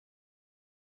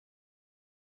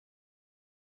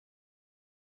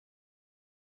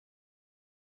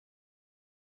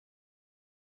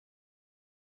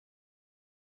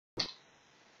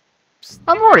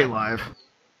I'm already live.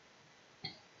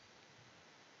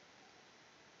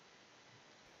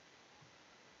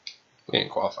 We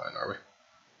ain't qualifying, are we?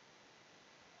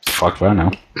 Fuck if I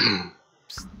know.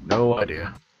 No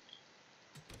idea.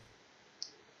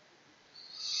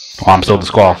 Well, I'm still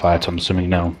disqualified, so I'm assuming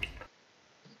no.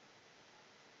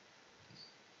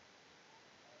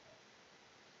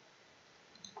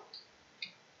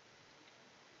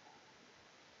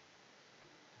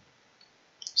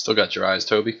 Still got your eyes,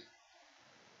 Toby?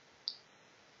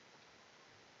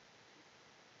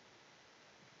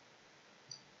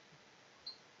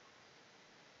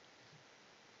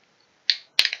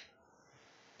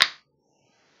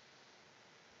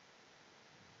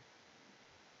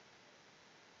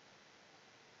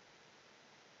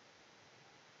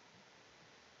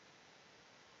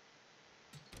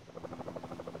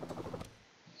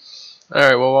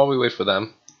 Alright, well, while we wait for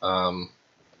them,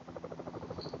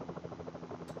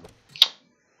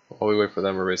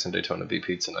 we're racing Daytona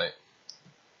BP tonight.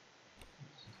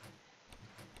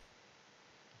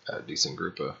 Got a decent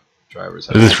group of drivers.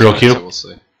 Is this real Q? So we'll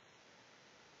see.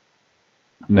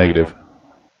 Negative.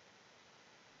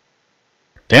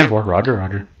 Danforth, Roger,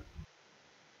 Roger.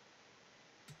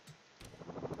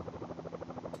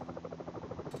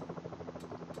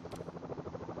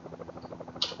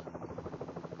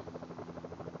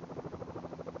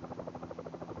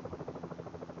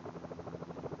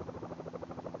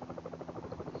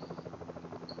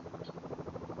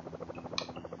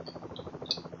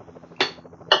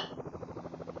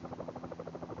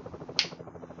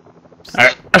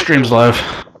 Alright, our stream's live.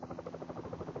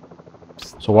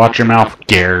 So watch your mouth,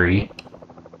 Gary.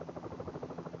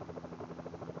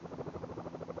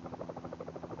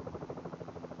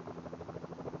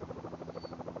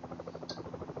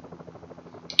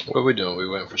 What are we doing? We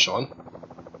waiting for Sean?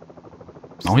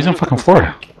 Oh, he's in fucking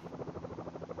Florida.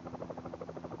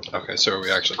 Okay, so are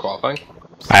we actually qualifying?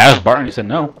 I asked Barton, he said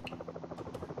no.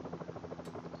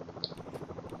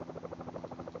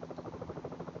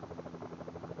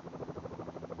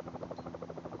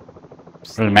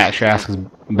 Really, Matt should ask his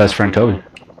best friend Toby.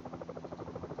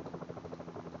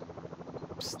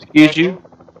 Excuse you?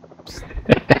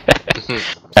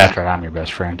 That's right, I'm your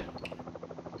best friend.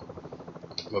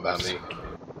 What about me?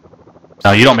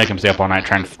 No, you don't make him stay up all night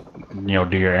trying to,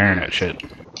 do your internet shit.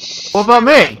 What about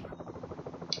me?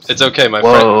 It's okay, my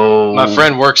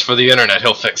friend works for the internet.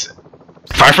 He'll fix it.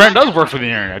 My friend does work for the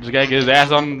internet. Just gotta get his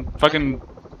ass on fucking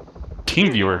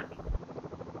TeamViewer.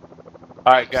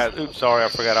 Alright guys, oops, sorry, I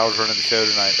forgot I was running the show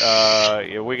tonight.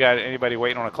 Yeah, we got anybody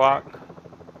waiting on a clock?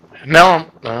 No,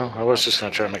 I was just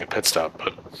gonna try to make a pit stop,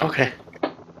 but okay.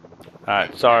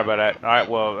 Alright, sorry about that. Alright,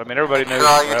 well, I mean, everybody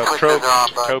knows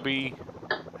Toby.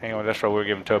 Hang on, that's right, we're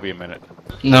giving Toby a minute.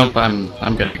 Nope,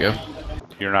 I'm good to go.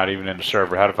 You're not even in the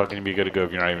server. How the fuck can you be good to go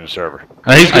if you're not even in the server?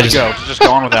 He's good to go. Just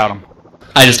go on without him.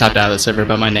 I just hopped out of the server,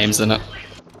 but my name's in it.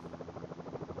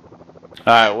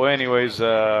 Alright, well, anyways,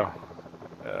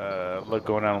 look,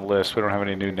 going down the list, we don't have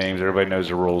any new names. Everybody knows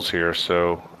the rules here.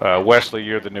 So, Wesley,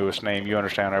 you're the newest name. You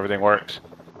understand how everything works?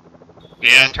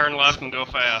 Yeah, turn left and go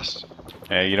fast.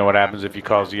 You know what happens if you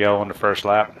cause the yellow on the first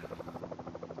lap?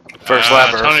 First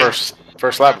lap or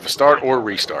first lap of a start or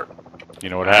restart. You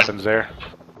know what happens there?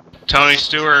 Tony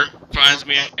Stewart finds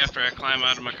me after I climb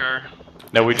out of my car.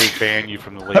 No, we just ban you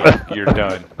from the league. You're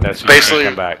done. That's basically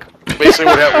come back. Basically,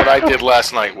 what I did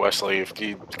last night, Wesley. If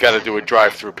you got to do a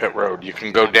drive-through pit road, you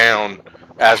can go down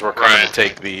as we're coming to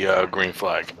take the green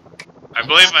flag. I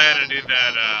believe I had to do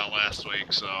that last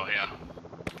week, so yeah.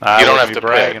 You don't have to be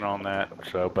bragging on that.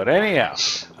 So, but anyhow,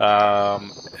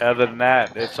 other than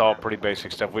that, it's all pretty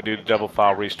basic stuff. We do double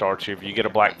file restarts. If you get a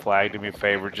black flag, do me a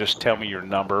favor, just tell me your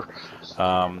number.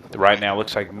 Right now, it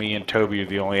looks like me and Toby are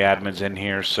the only admins in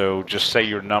here, so just say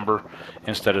your number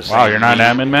instead of saying wow, you're not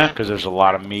an admin, Matt? Because there's a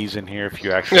lot of me's in here if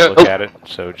you actually look at it.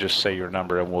 So just say your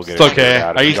number and we'll get it. It's okay.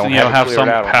 Out. I used to have some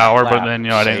power, but then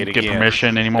I didn't get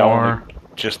permission anymore.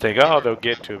 Just think, oh, they'll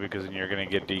get to it because then you're going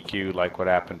to get DQ'd like what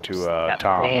happened to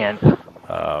Tom.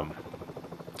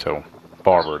 So,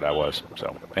 Barber, that was.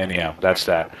 So, anyhow, that's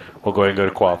that. We'll go ahead and go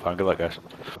to qualifying. Good luck, guys.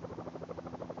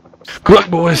 Good luck,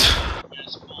 boys.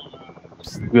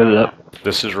 Good luck.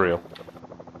 This is real.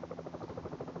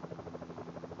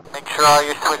 Make sure all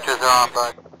your switches are on,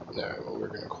 bud. Alright, well, we're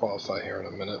going to qualify here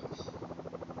in a minute.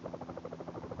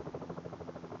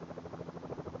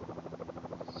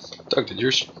 Doug, did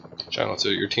your channel to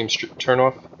your team turn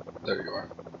off? There you are.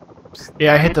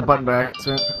 Yeah, I hit the button by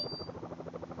accident.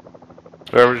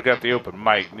 Whoever's got the open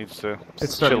mic needs to.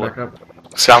 It's starting back up.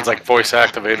 Sounds like voice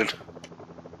activated.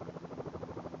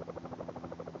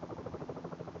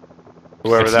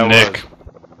 Whoever it's that Nick.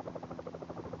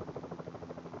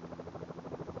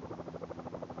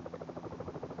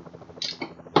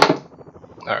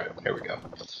 Alright, here we go.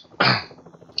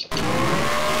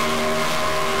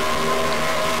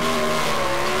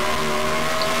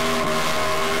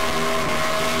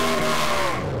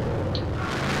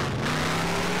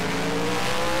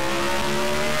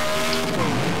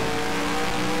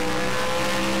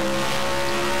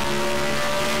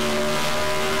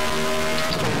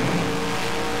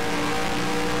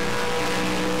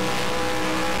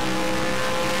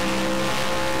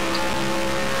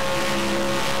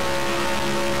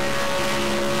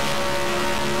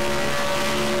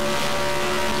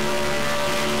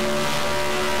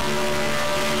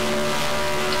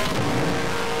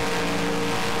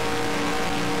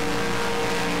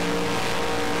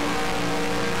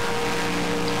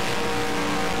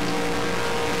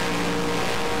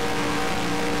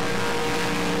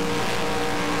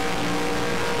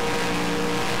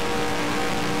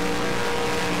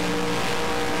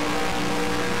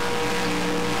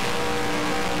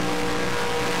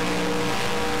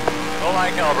 Go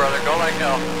like hell, brother. Go like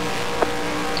hell.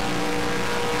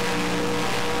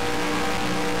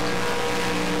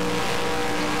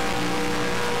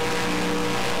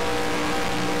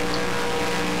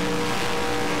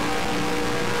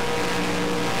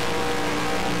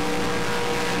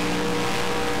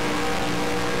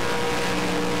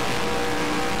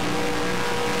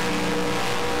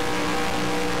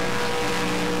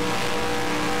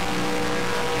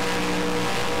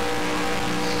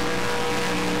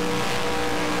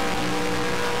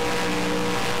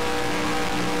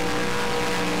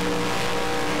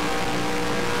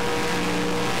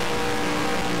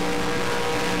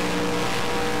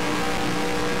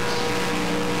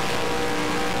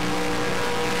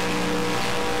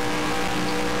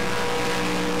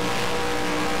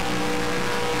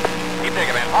 Keep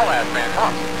taking, man. All ass, man. Come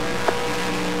on.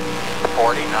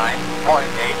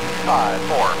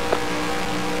 49.854.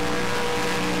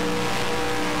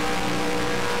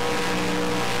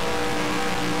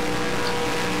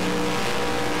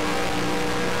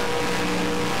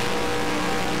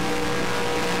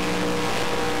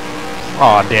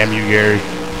 Aw, damn you, Gary.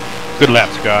 Good lap,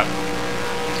 Scott.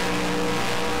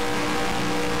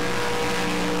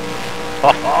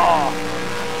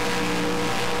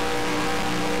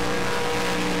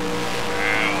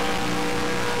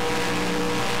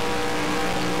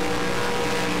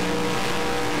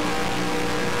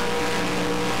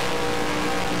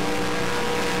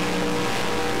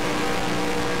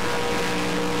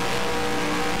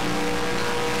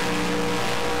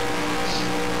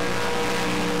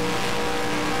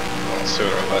 Let's see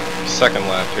what our second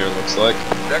lap here looks like.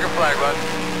 Second flag, bud.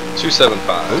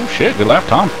 275. Oh shit, good lap,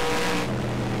 Tom.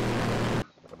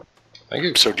 Thank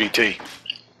you. So GT.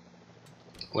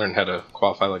 Learn how to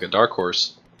qualify like a dark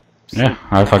horse. Yeah,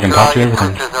 I fucking taught you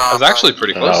everything. I was actually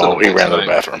pretty close to No, the he ran to the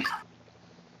tonight. bathroom.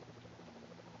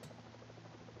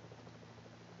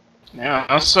 Yeah,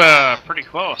 that's pretty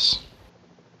close.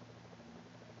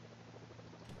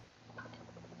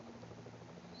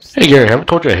 Hey Gary, have I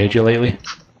told you I hate you lately?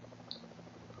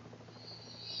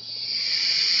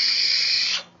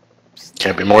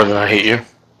 Can't be more than I hate you.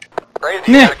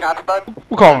 Crazy, Yeah. you got a bud?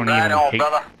 We'll call him Right even on, hate.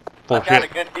 brother. I've got a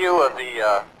Bullshit. good view of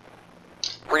the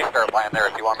restart line there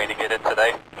if you want me to get in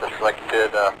today. Just like you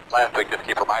did last week, just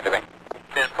keep reminding me.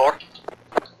 10-4.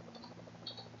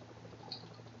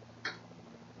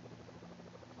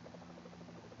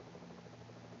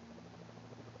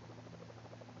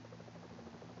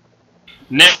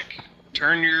 Nick,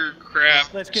 turn your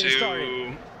crap Let's get to it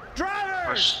started.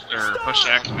 push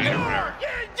to activate or whatever.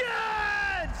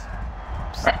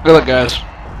 Alright, good luck, guys.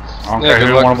 I don't care good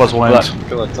who luck. one of us wins.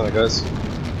 Good luck tonight, guys.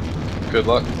 Good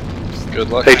luck. Good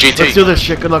luck. Hey GT. Let's do this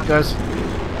shit. Good luck, guys.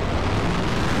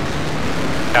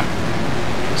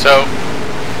 So,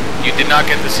 you did not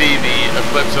get to see the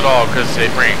eclipse at all because it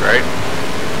rained, right?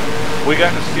 We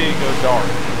got to see it go dark.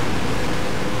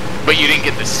 But you didn't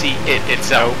get to see it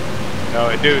itself.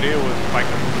 No, dude, it was like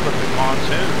a flipping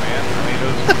monsoon, man. I mean,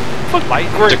 it was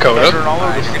lightning, Dakota. thunder, and all over.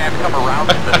 Alright, you're gonna have to come around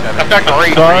to the That's not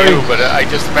great for you, but I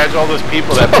just imagine all those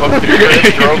people that booked their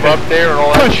trips, drove up there and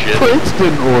all that shit. Plates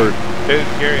didn't work. Dude,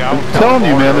 Gary, I was telling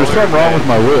you, man, there's something wrong with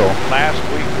my wheel. Last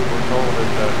week we were told that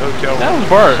the hotel That was was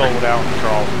Bart. sold out in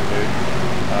Charleston, dude.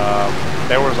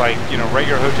 There was like, you know,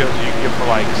 regular hotels you can get for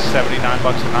like $79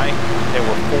 a night. They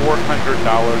were $400 a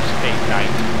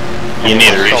night. You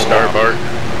need a Sold restart, out. Bart.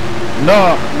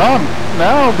 No,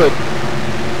 but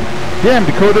damn,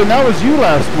 Dakota, and that was you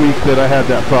last week that I had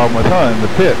that problem with, huh? In the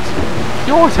pits.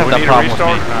 You always have Do that we need a problem with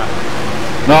restart me. or not?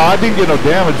 No, I didn't get no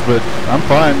damage, but I'm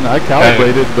fine. I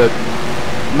calibrated, but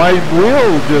my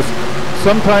wheel just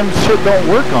sometimes shit don't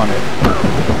work on it.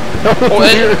 That was Well,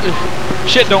 weird.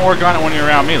 Shit don't work on it when you're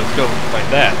around me. Let's go like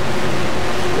that.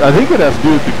 I think it has to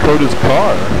do with Dakota's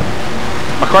car.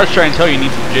 My car's trying to tell you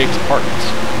need some Jake's parts.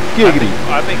 Giggity.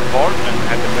 I think Bartman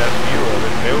had the best view of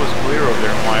it. It was clear over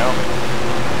there in Wyoming.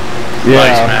 Yeah,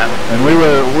 Nice, man. And we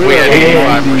We had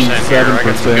 85% here. I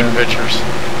got some 97%. good pictures.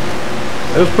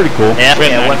 It was pretty cool. Yeah, We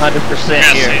had 100%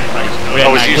 here. We had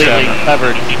I was using Completely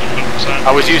covered.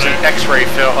 I was using X-ray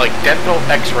film, like dental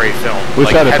X-ray film. Wish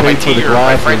like, I'd have had my paid for the teeth or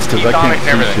my glasses friend's because teeth I on can't it and see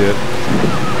everything. shit.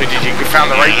 But you found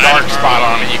the right dark spot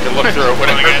on it. You could look through it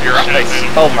without hurting your eyes.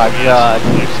 Oh my god.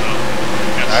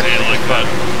 That's really fun.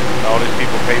 All these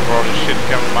people pay for all this shit to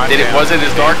come to my town. Was it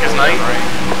as dark as night?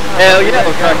 Hell yeah, it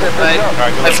was dark at night.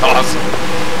 That's awesome.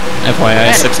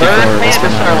 FYI, 64 was for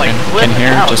not working. Can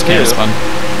hear, just can't respond.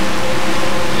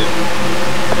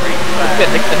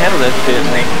 They can handle this shit.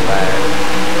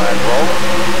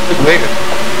 It's weird.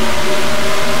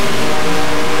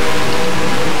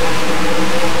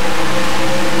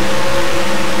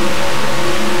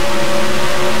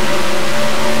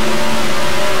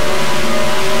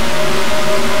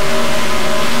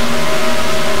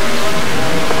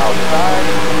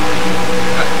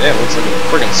 Yeah, it looks like a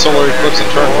friggin' solar eclipse in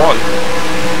turn 1.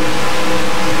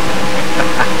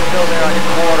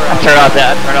 I turned off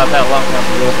that long time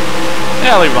ago.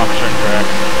 Yeah, I'll leave it on for certain track.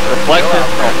 Reflections?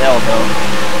 Oh hell no.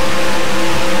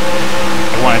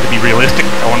 I want it to be realistic.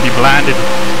 I want to be blinded.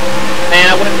 Man,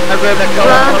 I read that color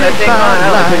on that thing on,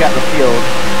 I don't think I got the field.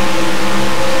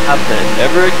 I said,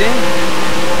 never again.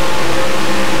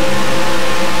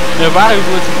 If I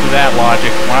listened to that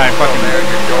logic, when I fucking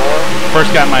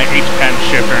first got my H-pen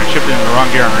shifter and shifted in the wrong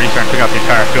gear on the restart and took out the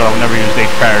entire field, I would never use the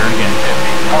H-pattern again.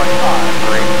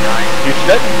 You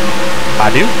should.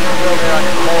 I do.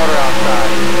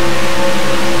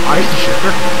 I used to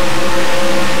shifter.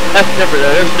 That's never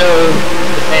though. There's no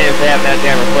advantage to having that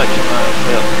damn reflection on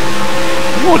itself.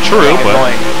 Well, true, but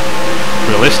Annoying.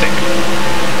 realistic.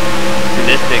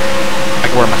 Realistic. I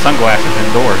can wear my sunglasses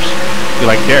indoors. You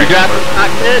like Derek? You drive the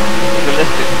cockpit?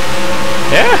 Realistic.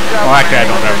 Yeah? Well, actually, I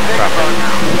don't drive the cockpit.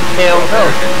 Hell no.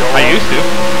 I used to.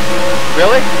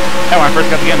 Really? Yeah, when I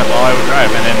first got the game, that's all I would drive.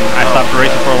 And then I stopped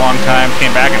racing for a long time,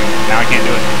 came back, and now I can't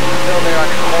do it.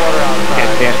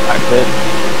 Can't stand cockpit.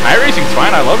 iRacing's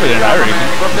fine. I love it in iRacing.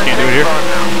 Just can't do it here.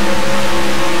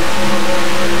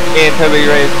 Me and Toby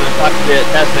raced in the cockpit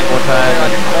testing one time,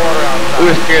 and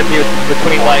we were scared to be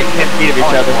between like 10 feet of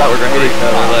each other, thought we were going to hit each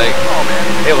other. Like,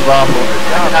 it was awful.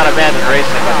 I could not imagine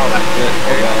racing in the cockpit.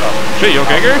 Shit, you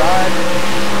okay, Gary? Good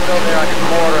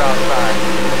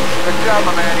job,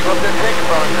 my man. You go up there and take it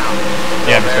from him now.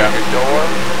 Yeah, Miss Scott. Door,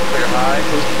 clear high.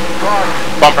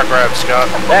 Bumper grab,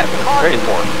 Scott. That was crazy.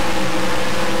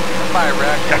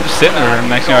 I'm just sitting there,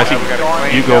 and next thing I see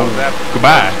you go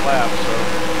goodbye. Lap, so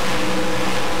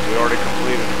we already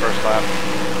completed the first lap.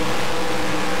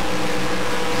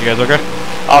 You guys okay?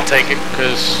 I'll take it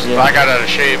because I got out of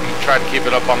shape and tried to keep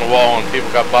it up on the wall, and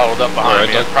people got bottled up behind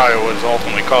me. That's probably what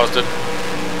ultimately caused it.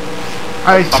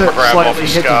 I Bumper grab off slightly of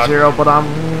hit the Scott. zero, but I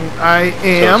So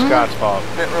am Scott's fault.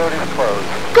 Pit road is closed.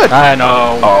 good. I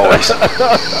know. Always.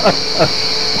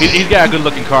 He's got a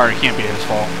good-looking car. It can't be his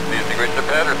fault. Do you think we should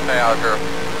pit or stay out here?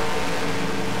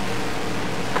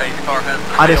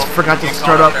 I just forgot to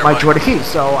start up my joy to key,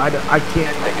 so I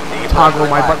can't toggle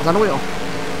my buttons on the wheel.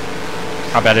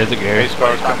 How bad is it, Gary? Race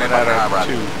car's coming out of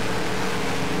 2.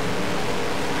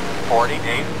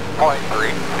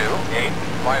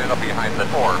 48.328. Line it up behind the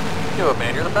door. Do it,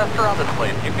 man. You're the best around this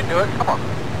place. You can do it. Come on.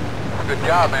 Good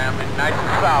job, man. Nice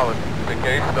and solid. Good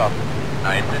game stuff.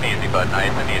 Nice and easy, bud.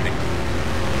 Nice and easy.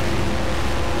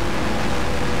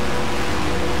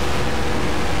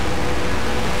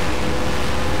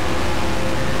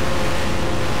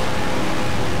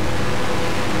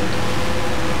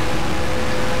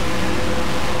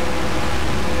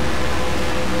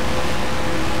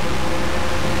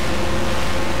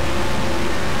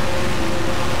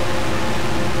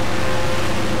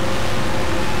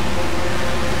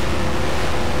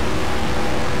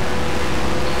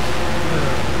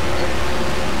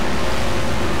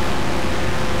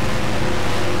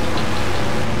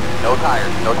 No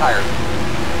tires. No tires.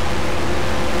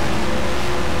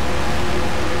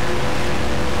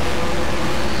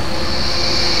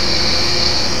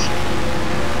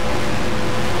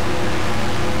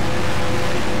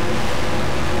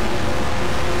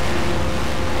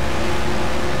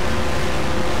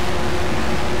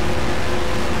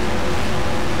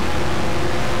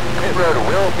 Pit road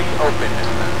will be open.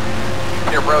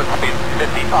 Pit road speed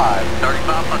 55, starting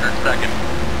about 100 seconds.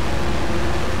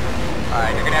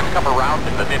 Alright, you're going to have to come around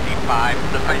in the 55,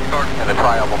 the race car and the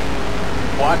triangle.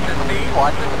 Watch your speed,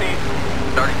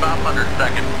 starting about 100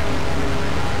 seconds.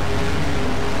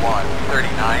 The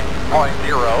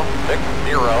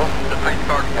three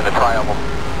car and the triangle.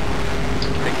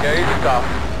 Engage, stop.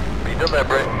 Be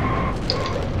deliberate.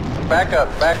 Back up,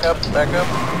 back up, back up.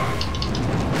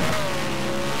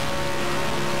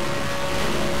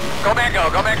 Go man go,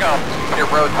 go man go. Your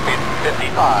road speed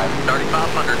 55,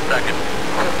 3,500 seconds.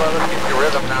 Let's get your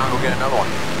rhythm now and we'll get another one.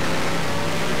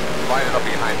 Line it up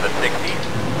behind the 60.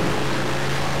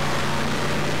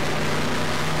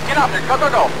 Get out there, go, go,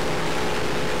 go.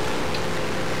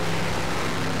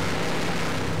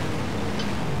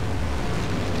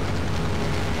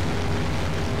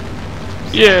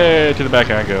 Yeah, to the back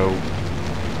I go.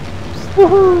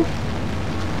 Woohoo!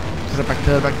 To the back,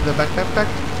 to the back, to the back, back, back.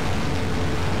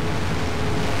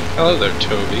 Hello there,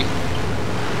 Toby.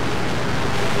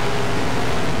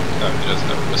 No, he doesn't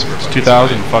have a whisper. It's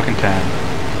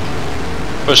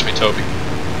 2010. Push me, Toby.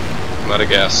 I'm out of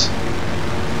gas.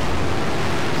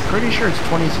 Pretty sure it's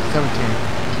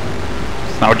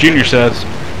 2017. Not what Junior says.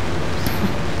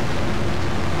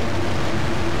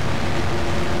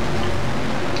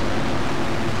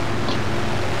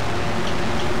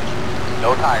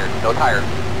 No tires, no tires.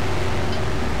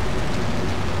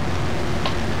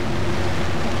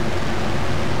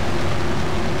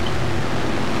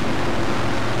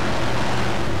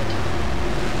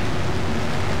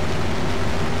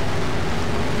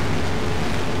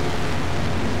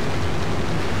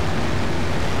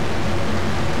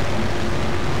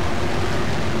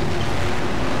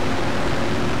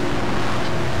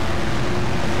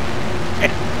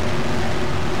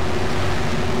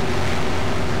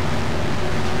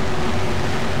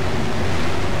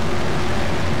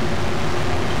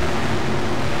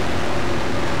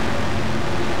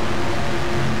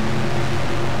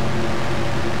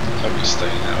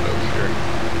 Staying out over here.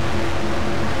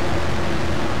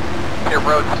 Your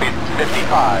road speed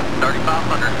 55,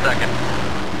 3,500 seconds.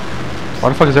 Why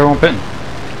the fuck is everyone pitting?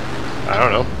 I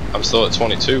don't know. I'm still at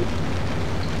 22.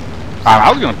 I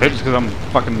was gonna pit just because I'm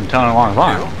fucking telling a long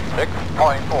line.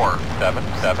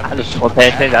 6.477. I just want to pay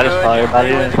attention. I just follow everybody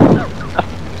in.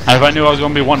 And if I knew I was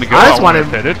gonna be one to go, I I just would have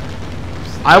wanted- pitted.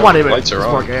 I wanted Lights are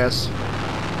more on. gas.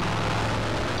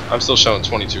 I'm still showing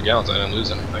 22 gallons. I didn't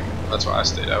lose anything. That's why I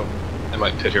stayed out. I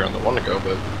might pit here on the one to go,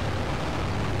 but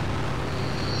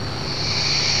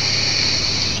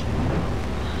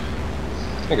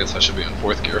I guess I should be in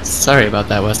fourth gear. Sorry about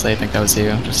that, Wesley. I think that was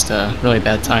you. Just really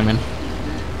bad timing.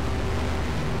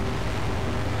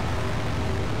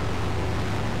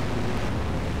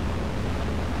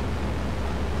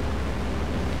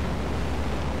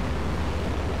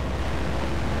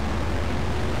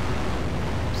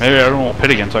 Maybe everyone will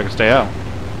pit again so I can stay out.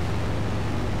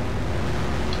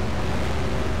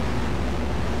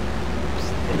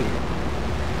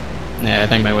 Yeah, I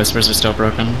think my whispers are still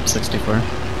broken. 64. Alright,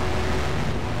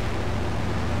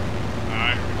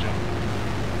 good job.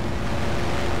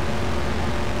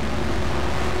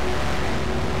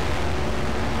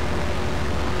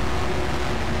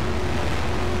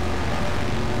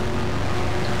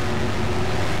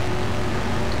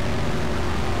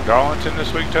 Darlington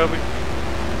this week, Toby?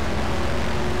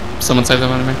 Someone say that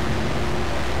one to me?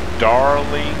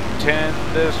 Darlington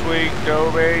this week,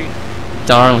 Toby?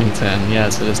 Darlington.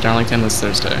 Yes, it is Darlington this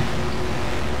Thursday.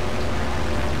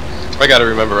 I gotta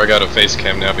remember I got a face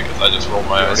cam now because I just rolled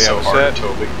my eyes so hard at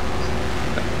Toby.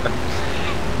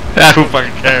 Who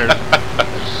fucking cares?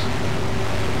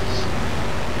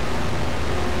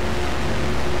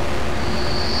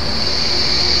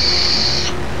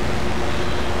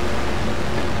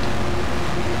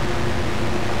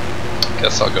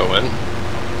 Guess I'll go in.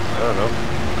 I don't know.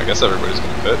 I guess everybody's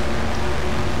gonna fit.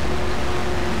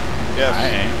 Yes. I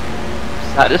ain't.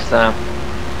 Not this time.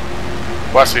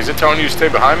 Wesley, is it telling you to stay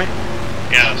behind me?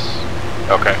 Yes.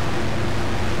 Okay.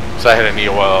 So I hit an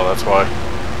EOL, that's why.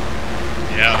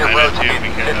 Yeah, Your I road did too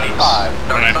speed because 55,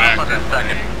 when I backed 3,500 up,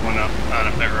 seconds. I went up on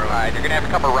a pit road. Alright, you're gonna have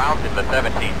to come around in the 17,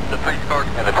 the 3 car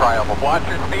and the triangle. Watch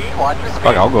your speed, watch your speed.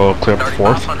 Fuck, I'll go clear up to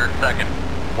fourth. 3,500 seconds.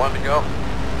 One to go.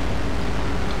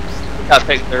 Got to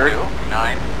take third.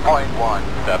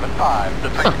 9.175. The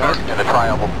 3 car and the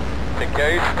triangle.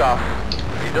 Engage, stop.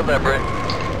 Be deliberate.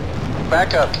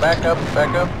 Back up, back up,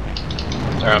 back up.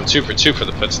 Alright, I'm 2 for 2 for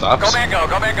the pit stops. Go man go,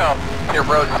 go man go. Your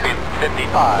road speed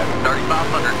 55,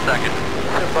 3,500 seconds.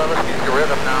 Let's get your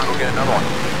rhythm now and we'll get another one.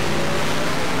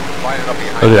 Line it up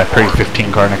behind. Look at that pretty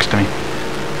 15 car next to me.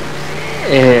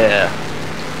 Yeah.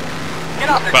 Get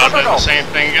out there, About go, doing go, the go. same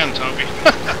thing again, Toby.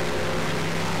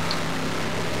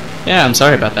 Yeah, I'm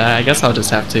sorry about that. I guess I'll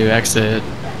just have to exit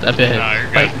a bit. No,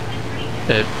 you're good.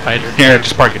 Fighter. Here,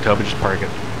 just park it, Toby. Just park it.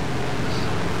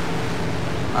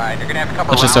 Alright, you're gonna have to come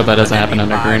Let's just around hope that doesn't happen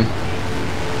under 55. green.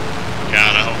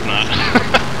 God, I hope not.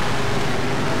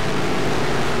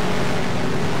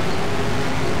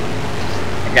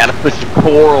 I gotta push the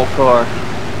coral car.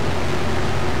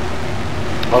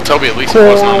 Well, Toby, at least it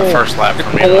wasn't on the first lap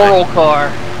for me. Coral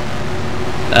car.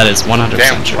 That is 100%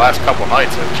 Damn, true. the last couple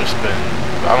nights have just been,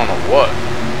 I don't know what.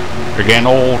 You're getting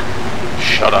old.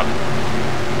 Shut up.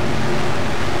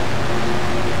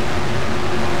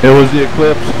 It was the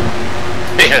eclipse.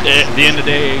 Yeah. The end of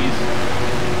days.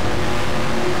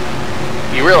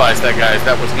 You realize that, guys,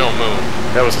 that was no moon.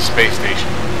 That was a space station.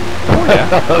 Oh, yeah.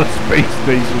 Space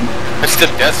station. That's the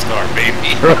Death Star,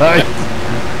 baby. Right.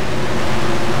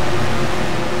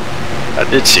 I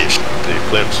did see the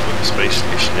eclipse with the space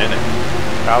station in it.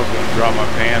 I was going to drop my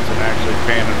pants and actually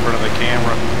pan in front of the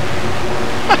camera.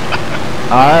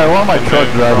 One of my truck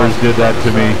drivers did that to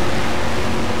me.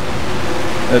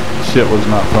 That shit was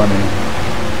not funny.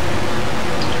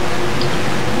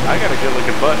 I got a good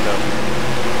looking butt though.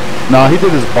 No, he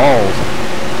did his balls.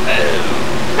 I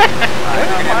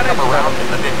come around in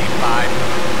the 55.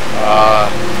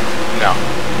 No.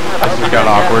 This just got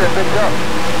awkward.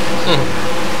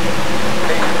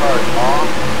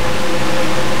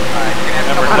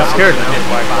 I'm scared now.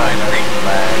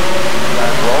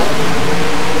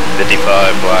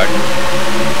 55 black.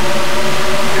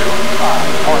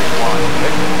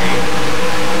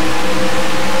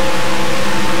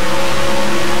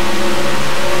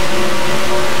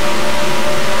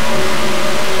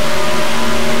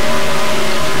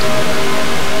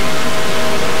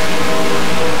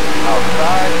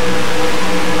 Outside.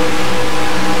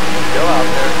 Still out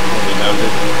there.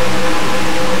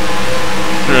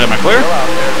 Am I clear? Still out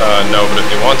there. No, but if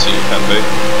you want to, you can be.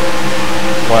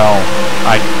 Well,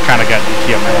 I kind of got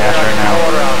DT on my ass right now.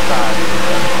 Quarter outside.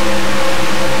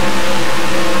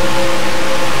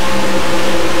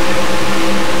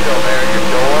 Still there, your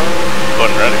door.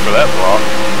 Wasn't ready for that block.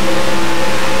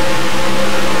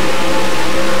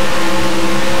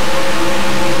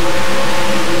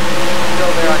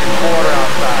 Still there on your quarter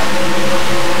outside.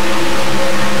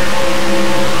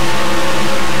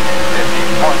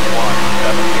 50.1.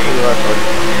 17. Up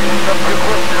too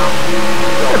quick now.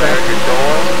 Still there, your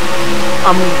door.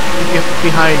 I'm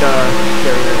behind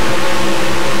Jerry right now.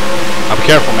 I'll be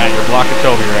careful, Matt. You're blocking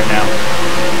Toby right now.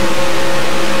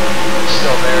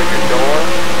 Still there, your door.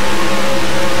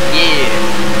 Yeah.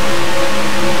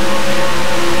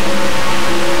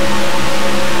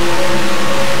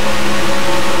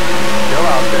 Still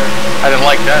out there. I didn't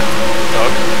like that, Doug.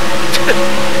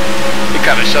 He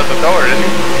kind of shut the door, didn't he?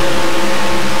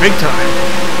 Big time.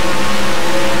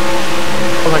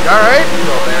 I was like, alright.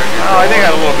 Still there, your Oh, I think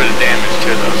I had a little bit of damage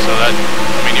too, though. So that,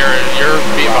 I mean, you're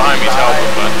being behind me is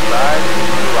helping, but.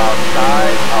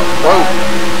 Outside. Whoa.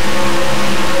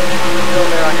 Still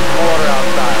there on your quarter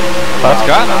outside. That's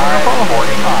got it. Outside, 45.85.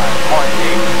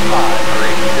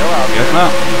 Still out there. Guess not.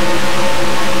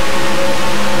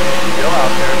 Still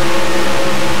out there.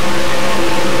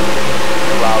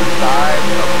 Two outside.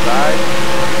 Outside.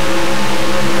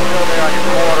 Still there on your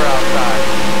quarter outside.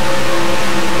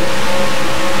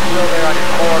 Still there on your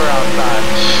quarter outside.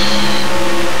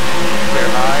 Clear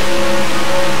high.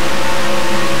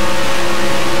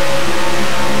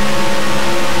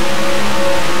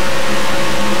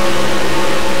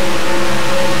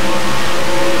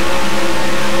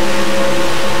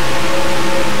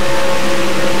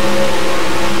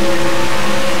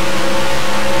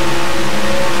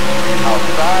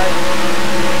 Outside.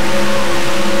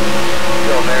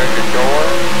 Still there at your door.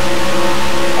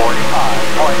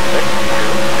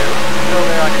 45.622. Still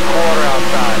there on your quarter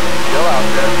outside. Still out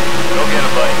there. Go get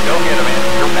him, buddy. Go get him, man.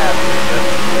 You're passing me, kid.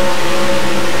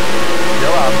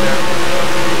 Still out there.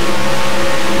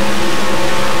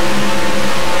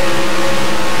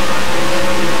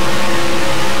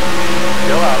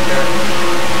 Still out there.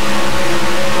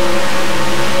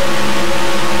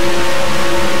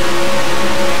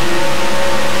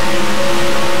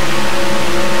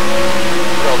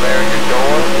 Still there at your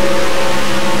door.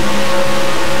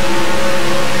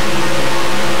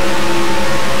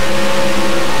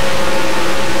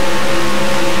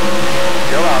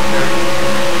 Still out there.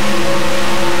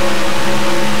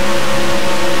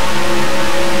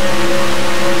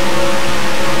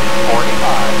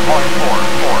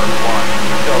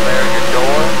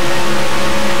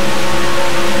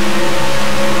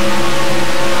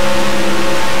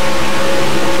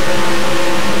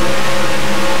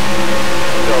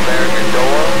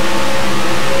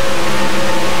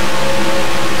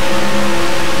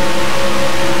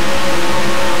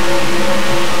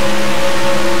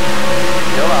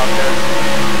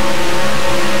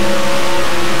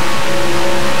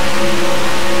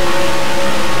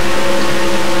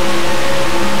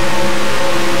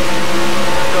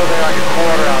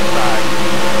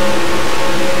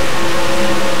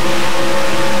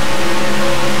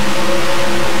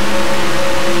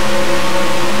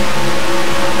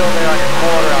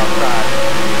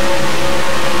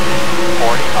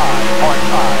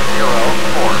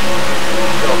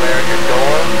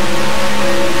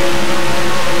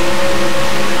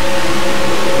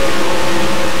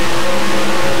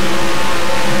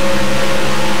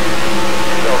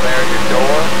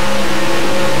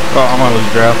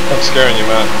 Grab. I'm scaring you,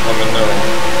 Matt. I'm in no.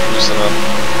 Loosen up.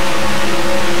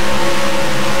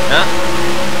 Huh?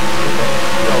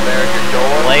 Still there at your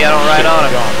door. Lay out right on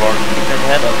him. Keep his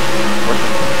head up.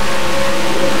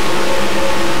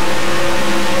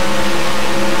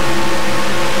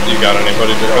 You got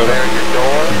anybody, Still there Dakota? at your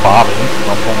door. Bobby.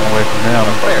 I'm pulling away from him.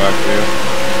 I'll come back to you.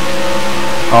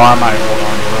 Oh, I might hold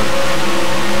on to it.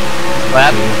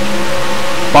 Lap.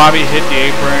 Bobby hit the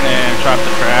apron and chopped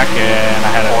the track, and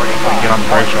I had to get on the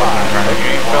brake show. I was trying to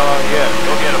You ain't fell out yet.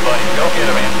 Go get him, buddy. Go get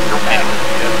him, man. You're packing.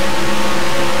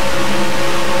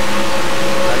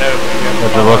 I know.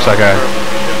 But it looks like I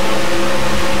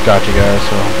got you guys,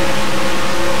 so.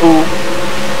 Ooh.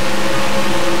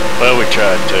 Well, we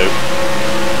tried to.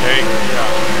 There you go.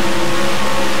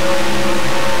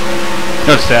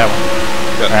 Notice that one.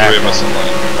 Got 3 of us in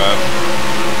line, Matt.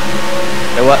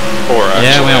 Hey, what? 4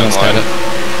 actually. Yeah, we almost in line. got it.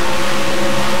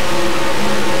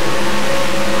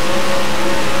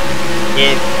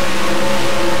 Dude.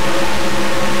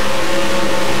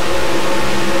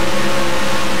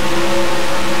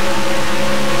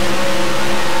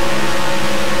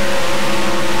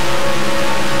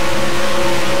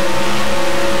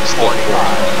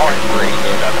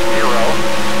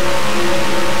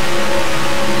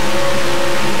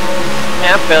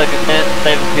 Yeah, I'm fairly content.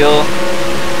 Saving fuel.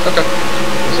 Okay.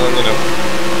 As long as you know.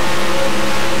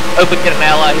 Hope we get an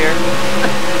ally here. 2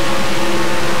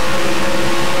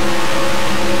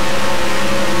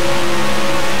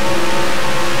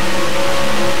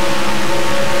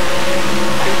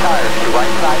 tires, 2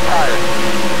 right side tires.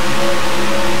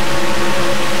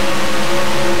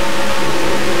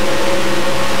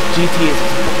 GT is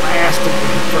blasting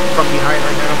me from behind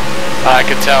right now. I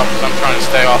could tell because I'm trying to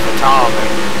stay off of Tom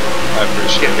and I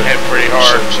appreciate getting it. hit pretty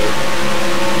hard.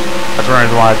 That's the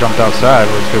reason why I jumped outside,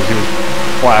 was because he was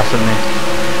blasting me.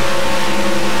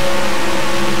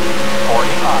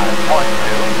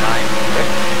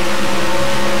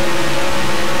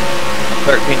 45.296.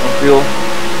 13 on fuel.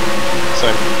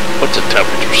 Same. What's the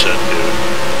temperature set, dude?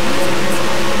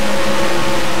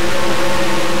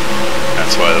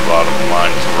 That's why the bottom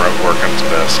line is working its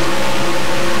best.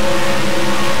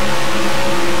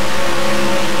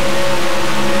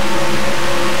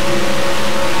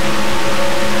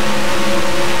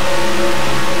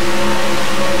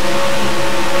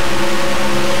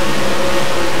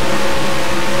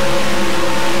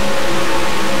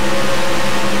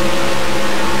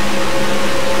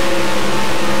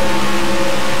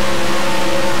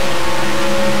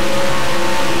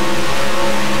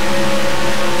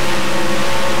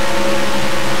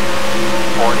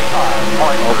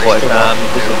 Oh boy,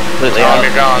 this is completely Tom, out.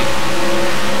 you're gone.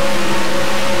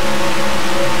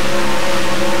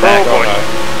 Back Oh boy.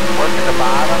 Working the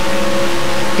bottom.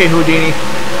 Okay, Houdini.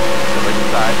 Still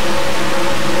inside.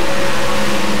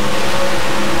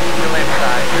 Still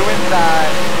inside. You inside.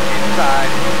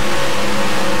 Inside.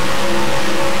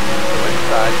 Still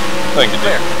inside. Thank you,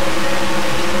 dear.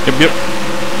 Yep.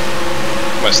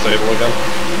 Am I stable again?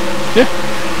 Yeah.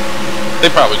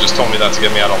 They probably just told me that to get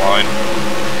me out of line.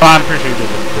 I'm pretty sure you did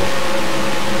it.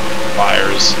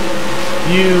 Liars.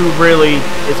 You really,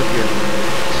 it's a fear.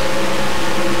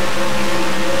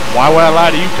 Why would I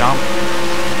lie to you, Tom?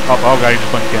 Oh God, you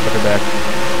just went camp at the back.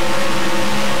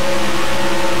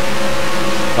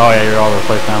 Oh yeah, you're all over the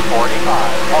place now.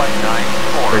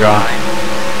 45.949. You're gone.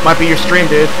 Might be your stream,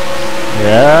 dude.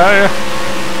 Yeah.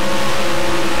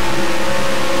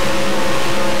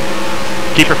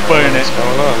 Keep your foot in it. What's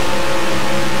going on?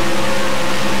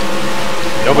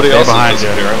 Nobody Stay else behind is you.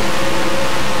 disappearing.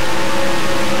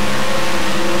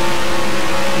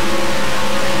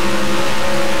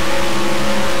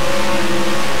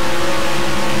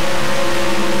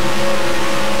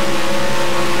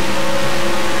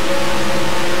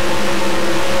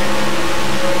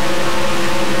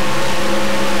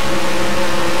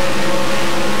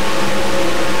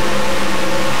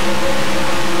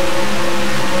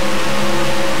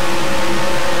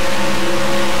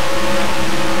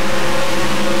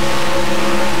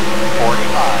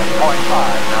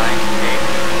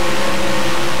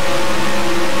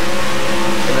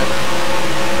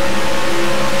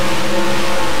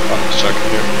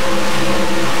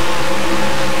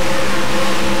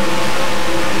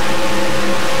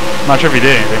 I'm not sure if you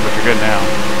did anything, but you're good now.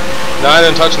 No, I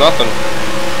didn't touch nothing.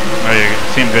 Oh, you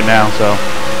seem good now, so.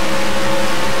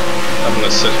 I'm gonna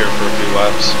sit here for a few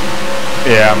laps.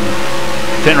 Yeah, I'm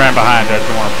sitting right behind you. I just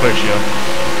don't want to push you.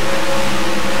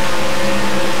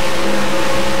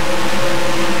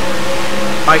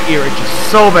 My ear itches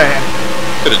so bad.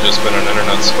 Could have just been an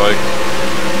internet spike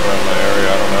around my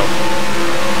area, I don't know.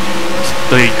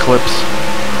 The eclipse.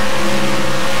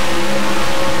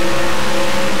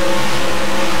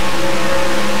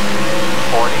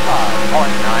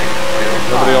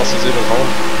 else is even home.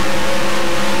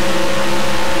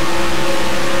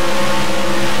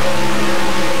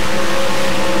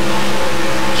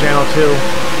 Channel 2.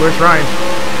 Where's Ryan?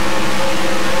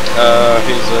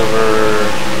 He's over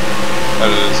at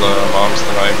his mom's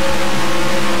tonight.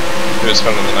 He was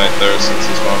spending the night there since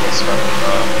his mom was spending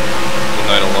the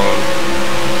night alone.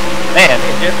 Man, me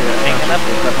and Jeffrey are hanging up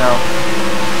there somehow.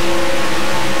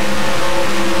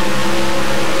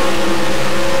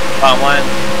 Bottom line,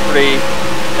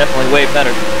 definitely way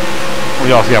better. We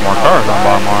also got more cars on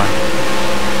bottom line.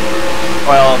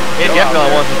 Well, me and Jeffrey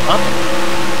only won some something.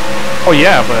 Oh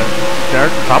yeah, but their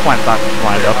top line's not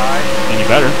lined up any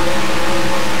better.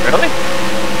 Really?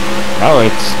 No,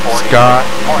 it's Scott,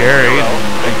 Gary,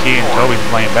 and T and Toby's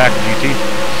playing back in GT.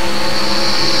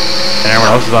 And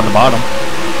everyone else is on the bottom.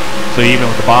 So even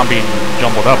with the bomb being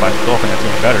jumbled up, I still think it's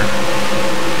getting better.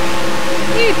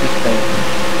 Interesting.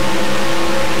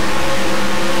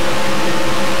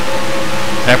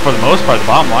 And for the most part, the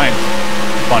bottom line's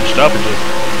bunched up. It's just,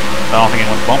 I don't think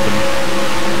anyone's bumping.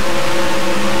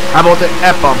 How about the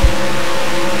F-bump?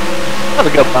 That's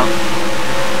a good bump.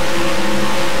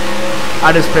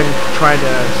 I just been trying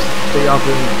to stay off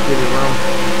and give you room.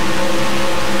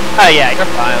 Oh yeah, you're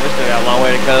fine. We still got a long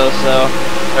way to go, so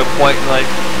no point in like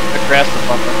aggressive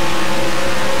bumping.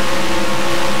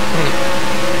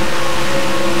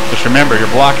 Just remember,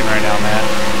 you're blocking right now, Matt.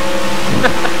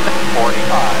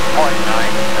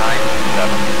 45.997.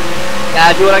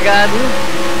 Gotta do what I gotta do.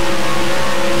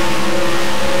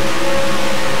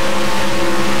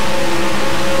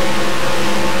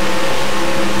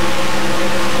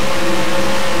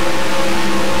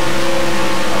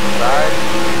 Outside.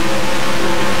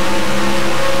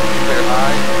 Clear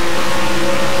high.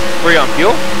 Were you on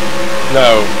fuel?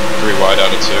 No, 3 wide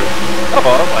out of 2. Oh,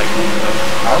 I'm like,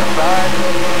 Outside.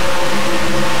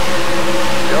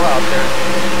 Still out there.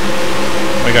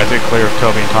 We gotta take clear if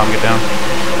Toby and Tom get down.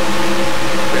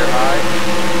 Clear high.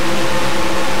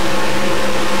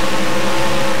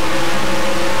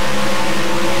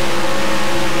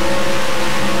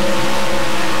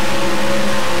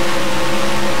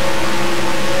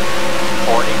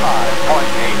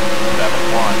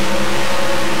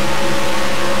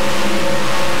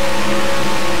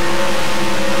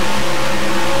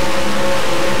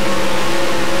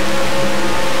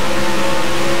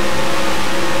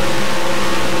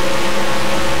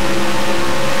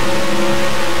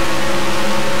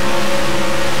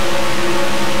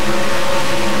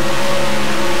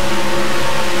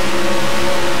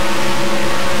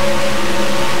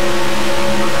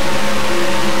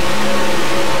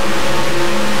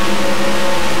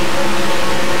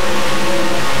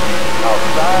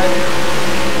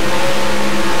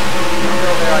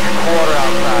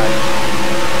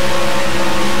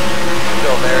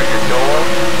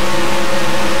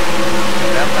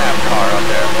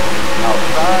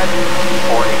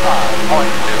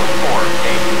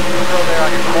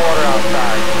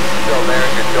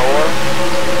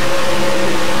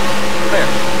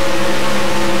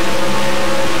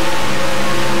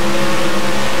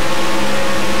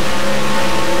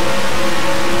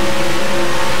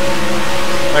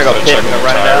 Checking the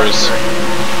tires.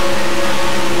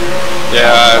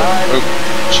 Yeah, oh,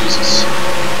 Jesus.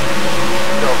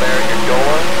 Still there at your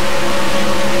door.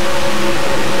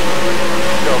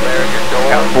 Still there at your door.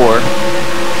 Got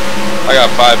 4. I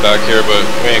got 5 back here, but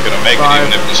we ain't gonna make it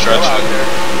even if we stretch it.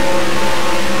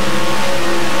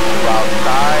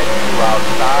 Outside,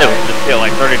 outside. It'll just feel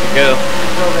like 30 to go.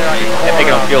 Still there on your I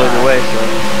think it'll feel either way, so.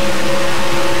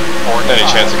 Any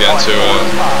chance of getting to 1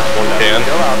 can?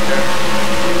 Still out there.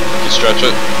 If you stretch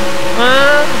it?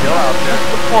 Still out there.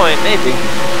 That's the point, maybe.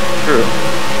 True.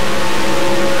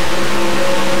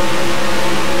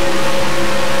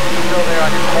 Still there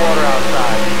on your quarter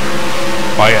outside.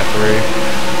 Oh, I got 3.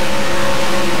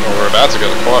 Well, we're about to get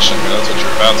a caution. That's what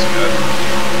you're about to get.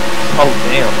 Oh,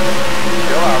 damn.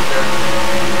 Still out there.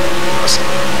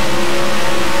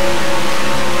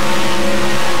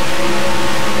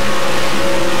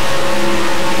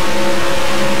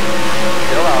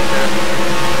 Still out there.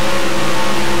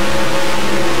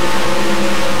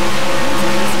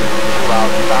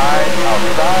 Outside,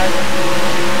 outside.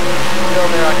 Still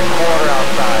there on your quarter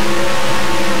outside.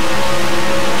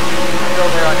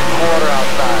 Still there on your quarter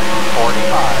outside.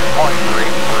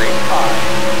 45.335.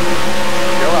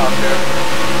 Still out there.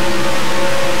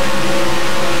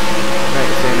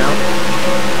 Nice, stay now.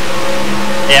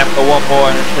 Yeah, for 1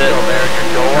 more and that's it. Still there at your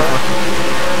door.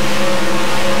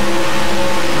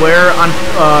 Where on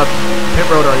pit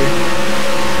road are you?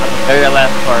 Maybe that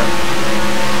last car.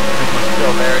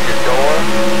 Still there at your door.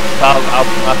 I'll go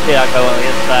on the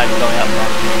inside and go outside.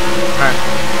 Alright.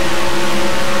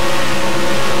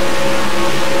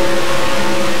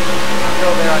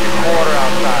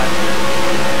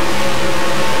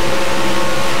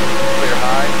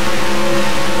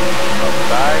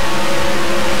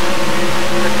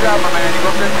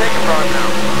 good. Take it from him now.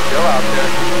 Still out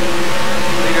there.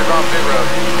 Leaders on pit road.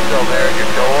 Still there at your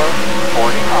door.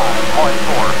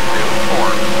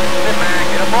 45.424. Good man,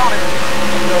 get up on it.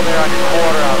 Still there on your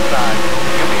quarter outside.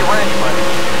 You be ready, buddy.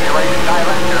 Be ready to dive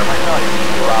in here if I tell you.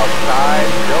 Still outside.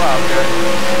 Still out there.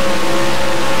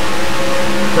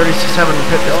 37 to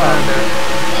pit this time.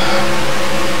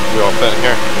 We all fit in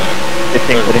here? Yeah.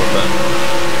 15 footing.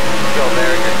 Still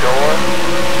there at your door.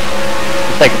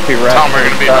 Take a few reps. Tom, we're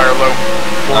going to be high or low?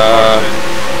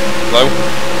 Low?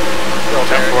 Still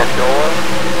there at your door.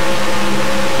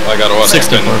 I got a what?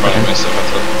 64 in front of me, so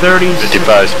that's it.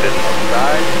 55 spin.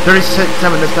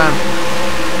 37 this time.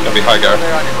 Gonna be high, guy.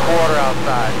 There on your quarter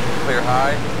outside. Clear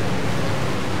high.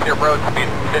 Clear road speed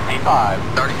 55.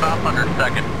 3,500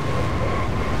 second.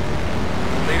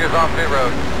 Leaders on pit road.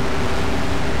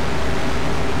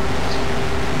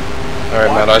 Alright,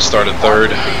 Matt, I started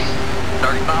third.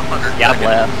 3,500 Yeah, I'm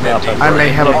left. I may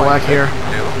have a black here. 2-5.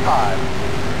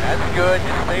 That's good.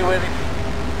 Just stay with him.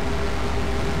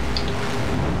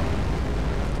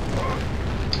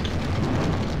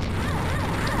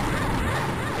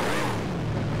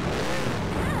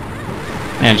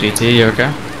 And GT, you okay?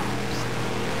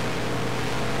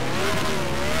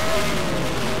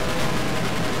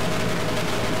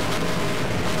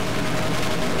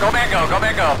 Go man, go. Go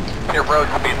man, go. Clear road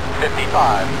speed 55.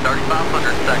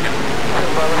 3,500 second.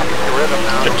 Get your rhythm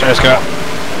now. Cheers, Scott.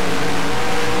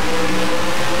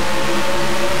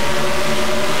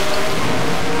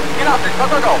 Get out there. Go,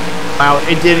 go, go. Wow,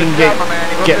 it didn't get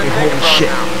me. Holy shit.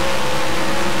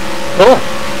 Cool.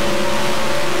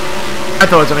 I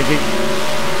thought it was gonna get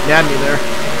me there.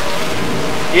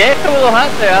 Yeah, it's a little hot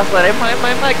there. I was like, it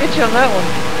might get you on that one.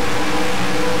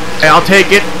 Hey, I'll take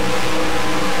it.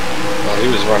 Well, he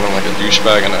was running like a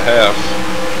douchebag and a half.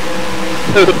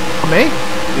 Me?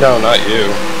 No, not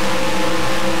you.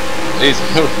 Easy.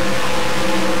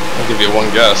 I'll give you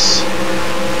one guess.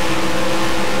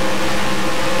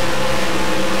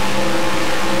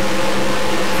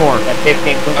 That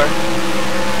 15 car.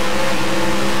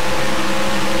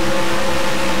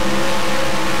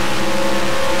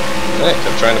 Hey,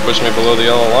 kept trying to push me below the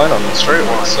yellow line on the straight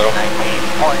one, so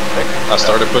I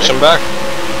started pushing back.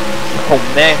 Oh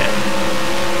man.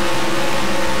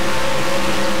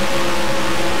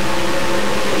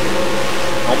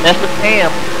 Don't mess with Tam.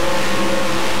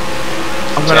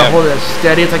 I'm gonna hold it as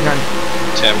steady as I can.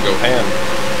 Tam go ham.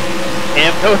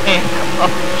 Tam go ham.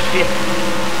 Oh shit.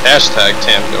 Hashtag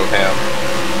Tam go ham.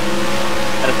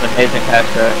 That is an amazing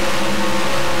hashtag.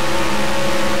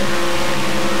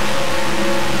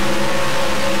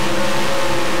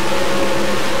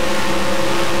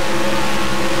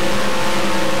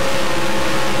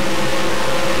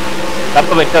 I'll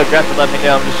probably tell Jeff to let me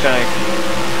know. I'm just trying to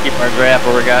keep our draft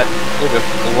where we got. You're good.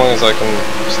 As long as I can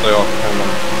stay off him.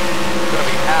 It's going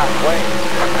to be halfway.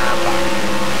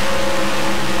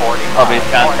 I'll be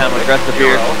kind of aggressive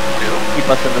here.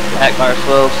 Keep us in the back by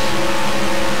ourselves.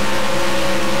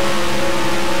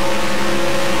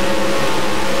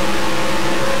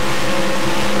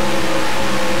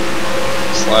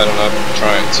 Sliding up,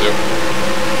 trying to.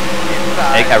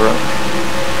 Hey, Cameron.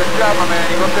 Good job, my man.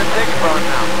 You go up there and take it from him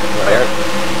now. Alright.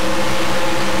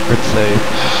 Good save.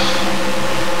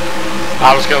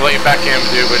 I was going to let you back in,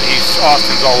 dude, but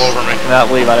Austin's all over me. Not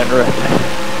leave, I didn't rush that.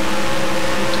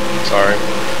 Sorry.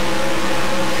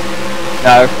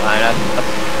 No, it's fine.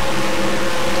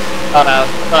 Oh no, I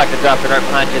thought I could drop it right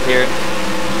behind you here.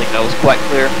 I think that was quite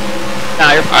clear.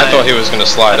 No, you're fine. I thought he was going to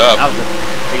slide up.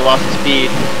 He lost his speed.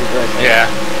 Yeah.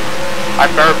 I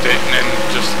burped it and then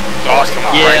just Austin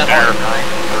was right there.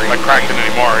 If I cracked it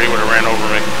anymore, he would have ran over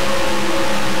me.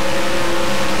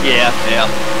 Yeah, yeah.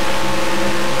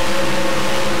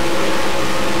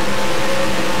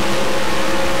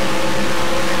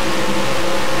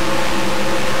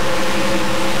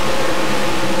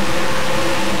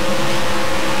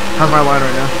 How's my line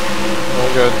right now? All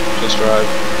good. Just drive.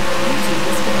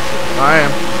 I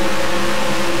am.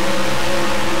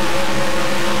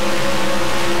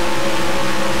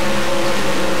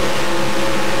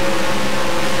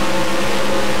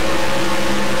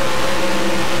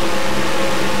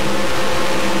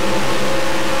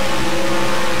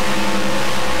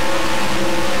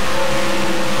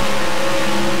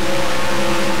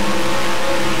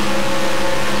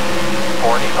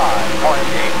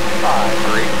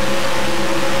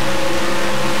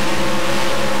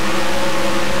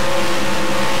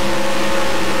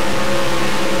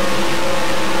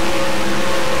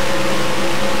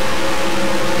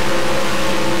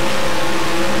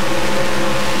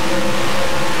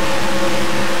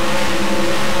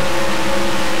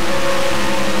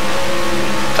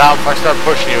 Now if I start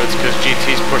pushing you, it's because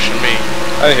GT's pushing me.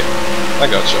 I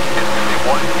gotcha.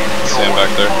 Stand back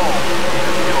there.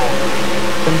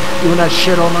 Been doing that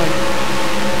shit all night.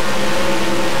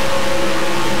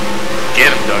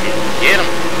 Get him, Dougie. Get him.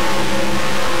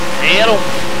 Get him.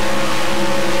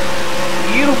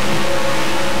 Get him.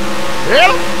 Get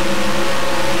him.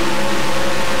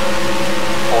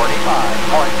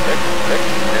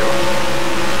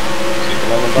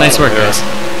 45.662. Nice work, guys.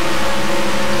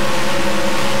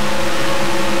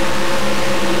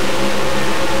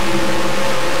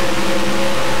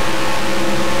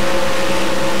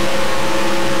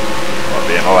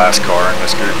 Being the last car in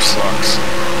this group sucks.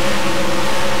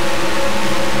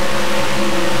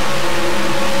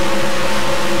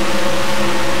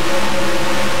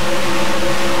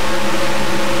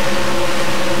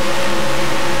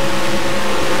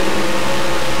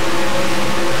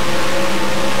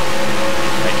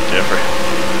 Make it different.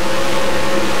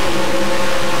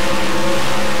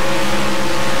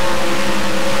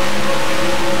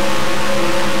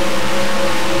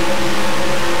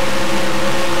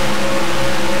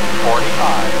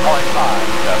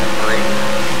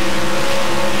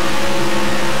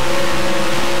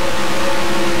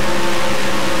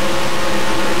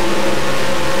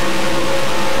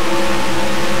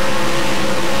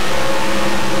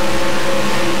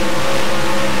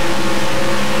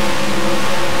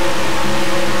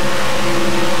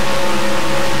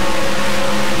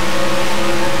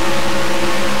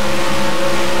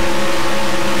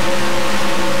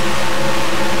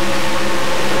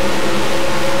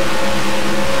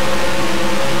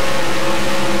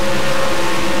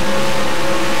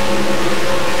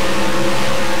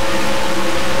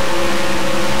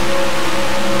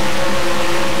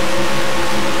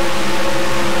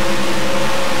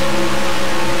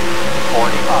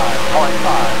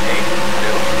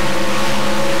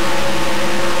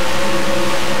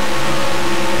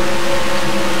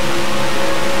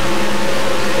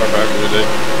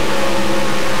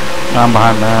 I'm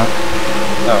behind that.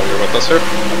 No, you're with us here? I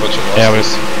thought you lost. Yeah,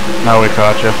 no, we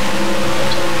caught you.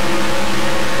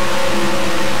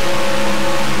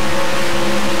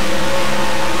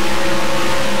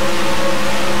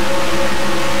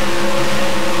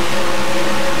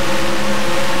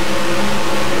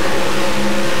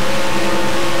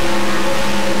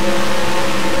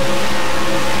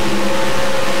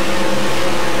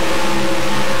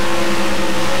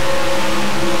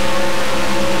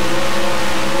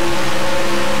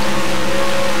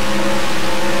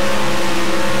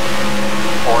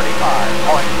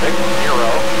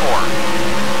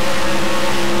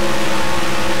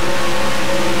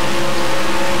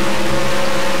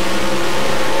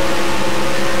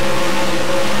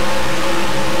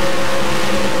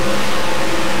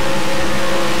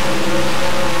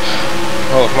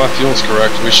 Well, if my fuel's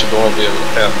correct, we should all be able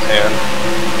to have pan.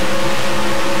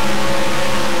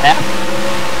 Half?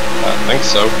 I think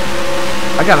so.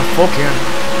 I got a full can.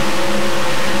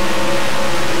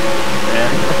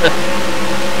 Yeah.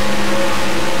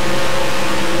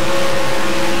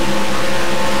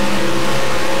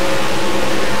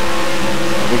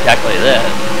 We calculate that.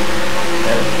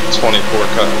 24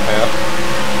 cut in half.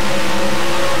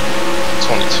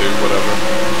 22, whatever.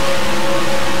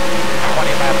 20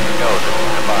 laps to go. Just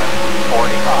stand by.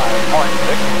 45.642.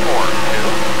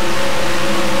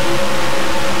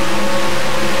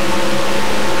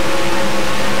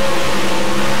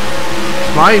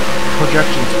 My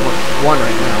projection's 1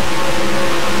 right now.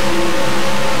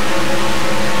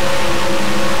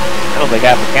 I don't think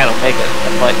half a can will make it.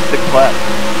 That's like 6 laps.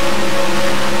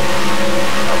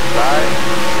 Outside.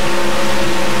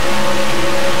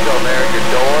 Still there at your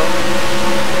door.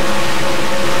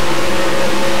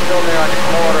 Still there on your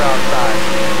quarter outside.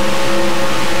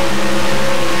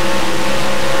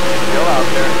 Still out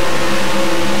there.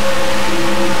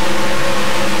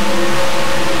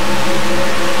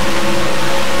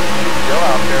 Still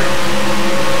out there.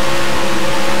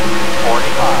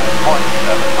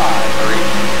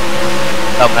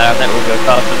 45.753. Oh man, that would go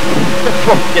cost us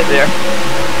before we get there.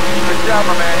 Good job,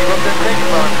 my man. You go up there and take it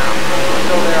from now.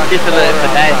 Still there on your Get to the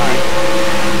quarter outside. 90.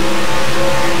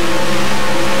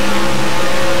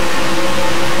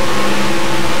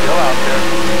 Still out there.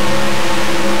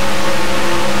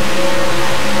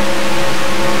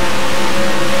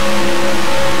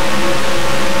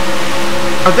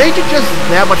 Are they just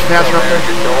that much faster up there?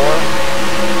 Your door.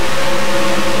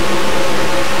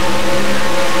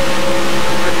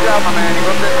 Good job, my man. You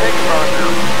go up there and take it from now.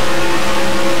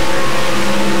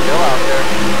 Still out there.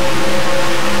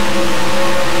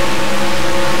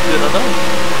 Good enough.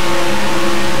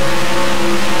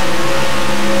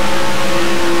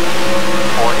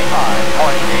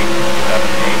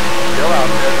 45.878.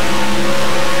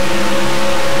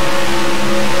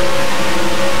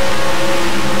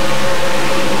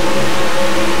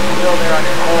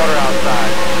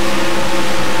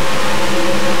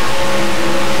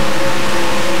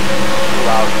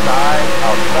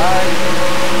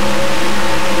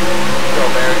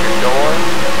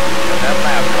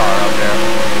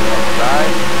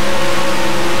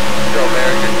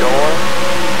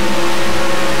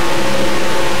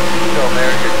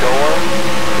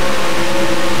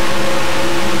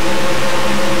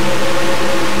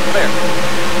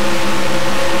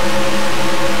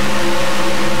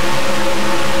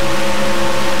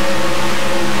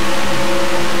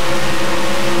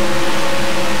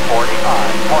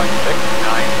 You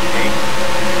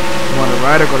want to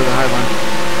ride or go to the high line?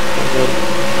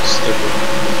 Stick with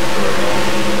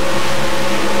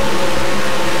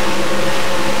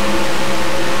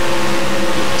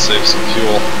you can save some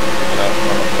fuel.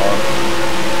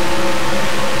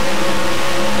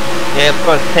 Yeah, I'm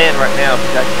going 10 right now.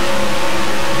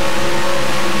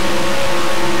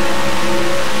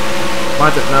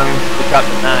 Mine's at 9. We dropped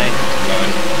to 9.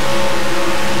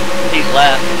 He's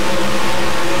left.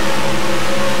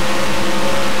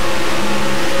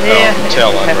 Yeah. Oh,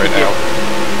 tail end right now.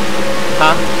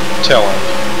 Huh? Tail end.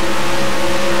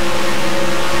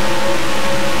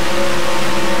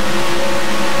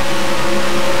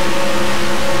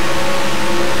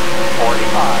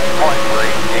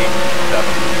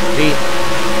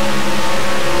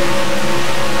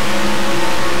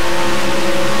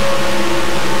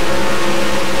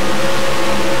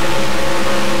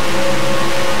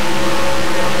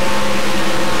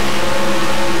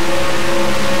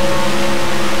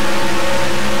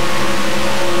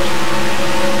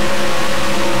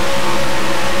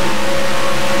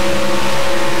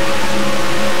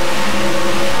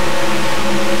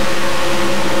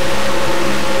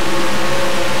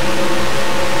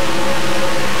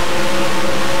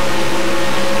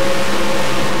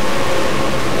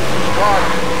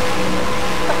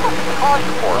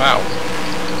 Wow.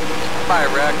 Hi,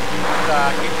 Rick.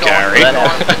 Gary.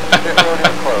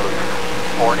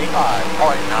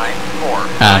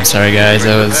 I'm sorry guys,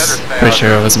 I was pretty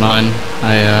sure it was mine.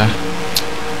 I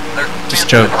just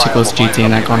drove too close to GT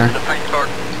in that corner.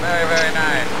 Very, very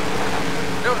nice.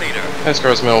 New leader.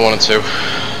 NASCAR's middle 1 and 2.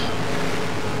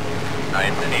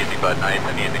 Nice and easy, bud. Nice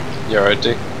and easy. You alright,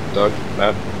 D? Doug?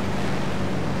 Matt?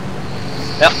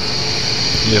 Yep.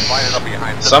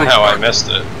 Somehow I missed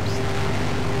it.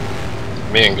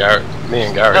 Me and Gary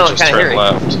just turned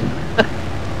left.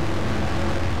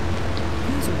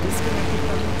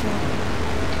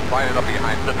 Line it up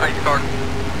behind the tight start.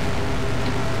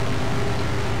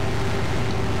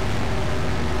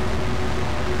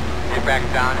 Get back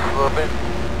down a little bit.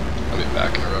 Let me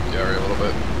back interrupt Gary a little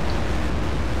bit.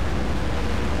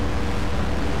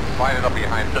 Line it up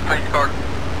behind the tight start.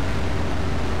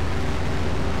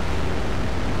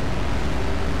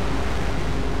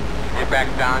 Get back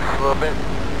down a little bit.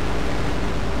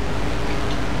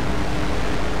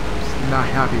 Not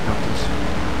happy about this.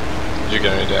 Did you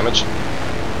get any damage?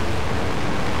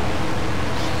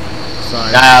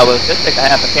 Sorry. Nah, well, just take a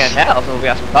half a can now, so we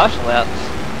got some caution laps.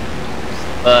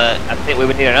 But I think we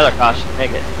would need another caution to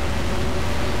make it.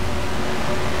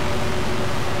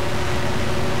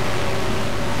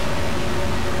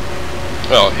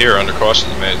 Well, here under caution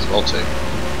you may as well take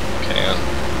can.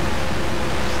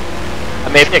 I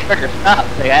mean, if you take quicker stop,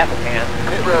 take a half a can.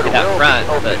 Get out front,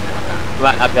 but we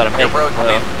might not be able to make it.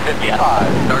 So, 55, yeah.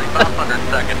 3,500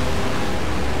 seconds.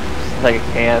 Take a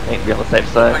can, I think, be on the safe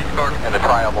side. And a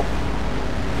triable.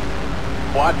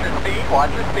 Watch your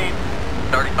speed,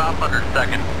 3,500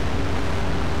 seconds.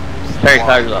 Terry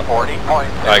tires up. 40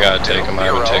 points. I gotta take him, I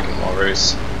haven't taken him all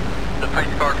race. The tight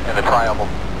start and a triable.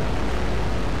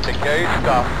 Take care of your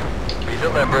stuff. Be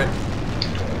deliberate.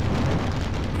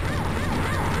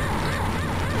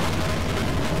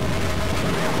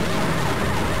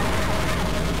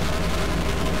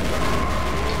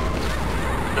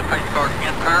 The tight start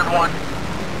in turn 1.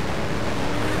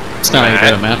 It's not how you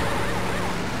do it, man.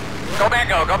 Go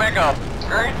Mango, go Mango.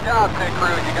 Great job, pit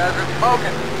crew. You guys are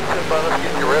smoking. But let's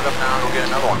get your rhythm now and we'll get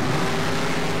another one.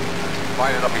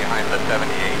 Line it up behind the 78.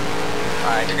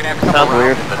 Alright, you're gonna have to come Sounds around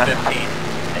weird. in the 15.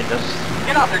 I just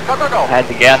Get out there, go, go, go. had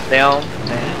the gas down.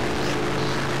 And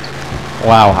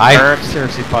Wow, I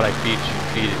seriously thought I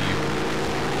beated you.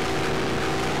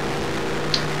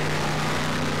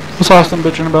 What's Austin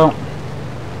bitching about?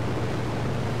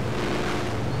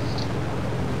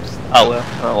 oh well,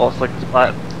 I lost like the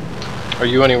spot. Are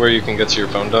you anywhere you can get to your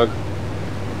phone, Doug?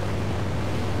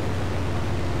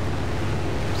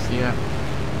 Yeah.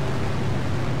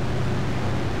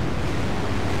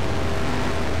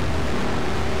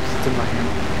 It's in my hand.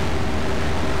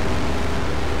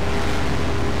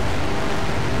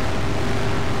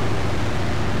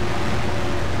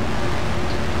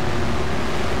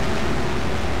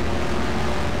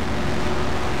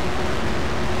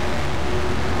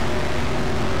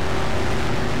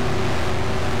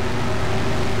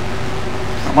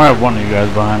 I might have one of you guys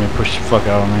behind me push the fuck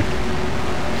out of me.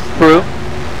 True.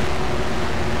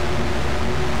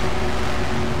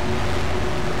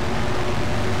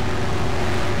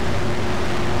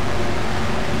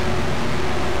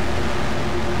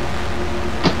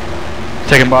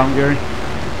 Second bottom, Gary?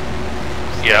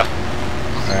 Yeah.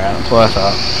 Alright, that's what I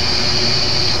thought.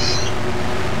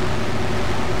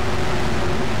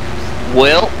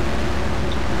 Well,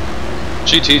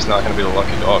 GT's not going to be the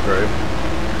lucky dog, right?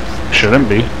 Shouldn't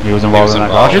be. He was involved in that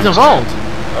caution. He's involved.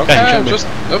 Okay, Yeah, he just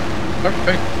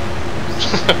okay.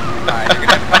 Alright, you're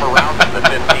gonna have to come around to the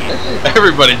 15.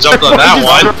 Everybody jumped on that Just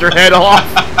one. ripped your head off.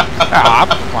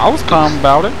 I was calm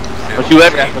about it. don't you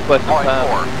ever ask a question, Tom?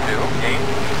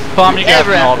 428. Tom, you can ask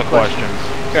Ever me all ask the a question?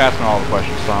 questions. You can ask me all the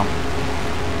questions, Tom.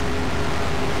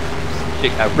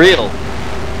 Shit got real.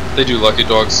 They do lucky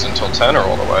dogs until 10 or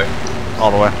all the way.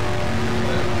 All the way.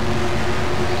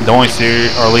 The only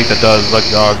series or league that does lucky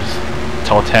dogs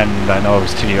till 10 that I know of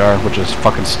is TDR, which is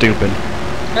fucking stupid.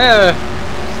 Yes,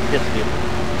 dude.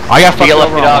 I got You fucked get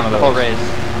over lucky on dog one of full those. race.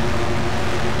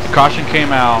 The caution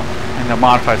came out in the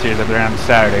modified series that they're on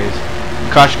Saturdays.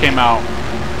 The caution came out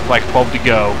like 12 to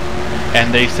go, and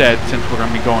they said since we're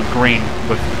going to be going green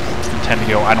with 10 to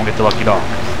go, I don't get the lucky dog.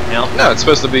 Yep. No, it's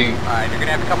supposed to be. Alright, you're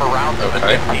gonna have to come around to the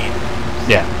 15.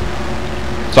 Yeah.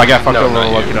 So I got fucked No, over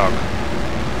not with a lucky you. dog.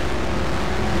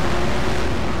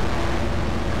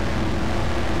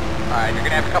 Alright, you're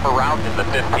gonna have to come around to the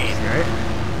 15.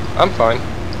 I'm fine.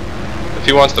 If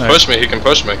he wants to push me, he can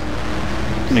push me.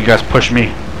 You guys push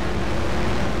me.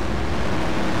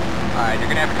 Alright,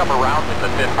 you're gonna have to come around to the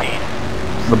 15.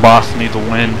 The boss needs a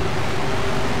win.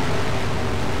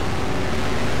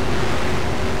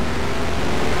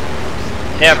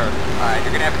 Ever. Alright,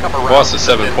 you're gonna have to come around. Boss is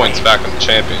to 7 the points 15. back in the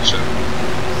championship.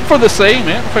 For the same,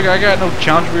 man. I figure I got no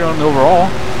challenge for you on the overall.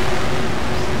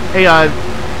 Hey,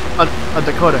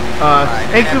 Dakota.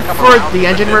 Thank you for the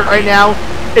engine work right now.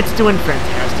 It's doing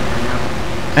fantastic right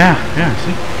now. Yeah,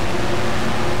 see.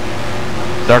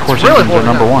 Dark Horse really engines are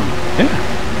number holding one. Yeah.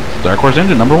 Dark Horse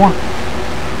engine number one.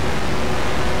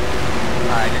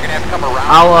 Alright, you're gonna have to come around.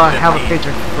 I'll to the have a 15.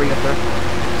 paycheck for you up there.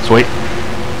 Sweet.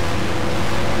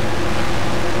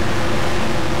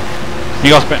 You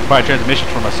guys buy transmissions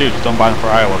for my suits. Don't buy them for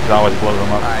Iowa because I always blow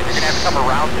them up. Alright, you're gonna have to come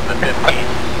around to the 15.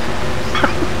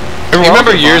 You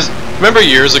remember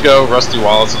years ago, Rusty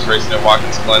Wallace was racing at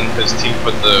Watkins Glen. His team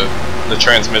put the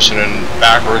transmission in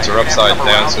backwards or upside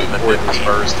down, so Ford was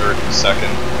first, third, and second.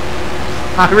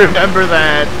 I remember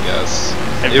that. Yes.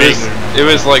 It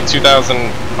was like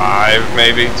 2005,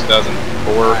 maybe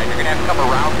 2004. Alright, you're gonna have to come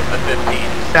around to the 15.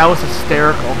 That was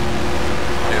hysterical.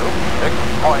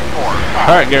 2.4.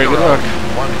 Alright, Gary, good luck.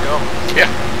 1 to go. Yeah.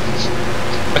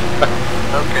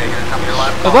 Okay, here comes your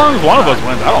last As long as one of us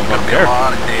wins, I don't fucking care.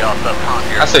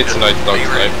 I say tonight's dog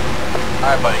tonight.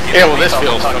 Alright, buddy. Yeah, well, this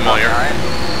feels familiar.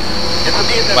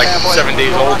 Like 7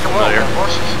 days old familiar.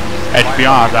 Hey, to be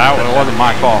honest, it wasn't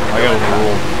my fault. I got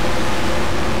overruled.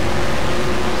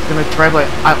 Gonna drive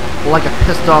like a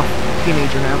pissed off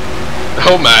teenager now.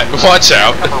 Oh, Matt, watch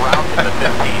out.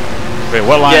 Wait,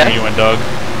 what line are you in, Doug?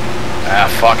 Ah,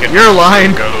 fuck it. Your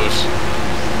line. Goes.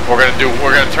 We're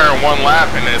gonna turn one lap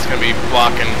and then it's gonna be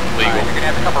blocking legal. You're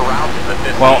gonna have to come around to the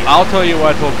 15. Well, I'll tell you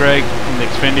what I told Greg in the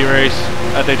Xfinity race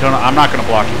at Daytona. I'm not going to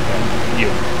block you, guys. You.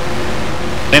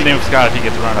 Same thing with Scott if he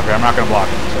gets a run up here. I'm not going to block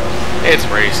him. So. It's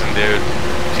racing, dude.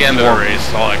 It's the end of the race,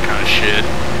 all that kind of shit.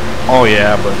 Oh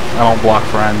yeah, but I don't block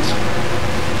friends.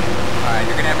 Alright,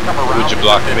 you're gonna have to come around. Would you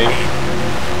block me?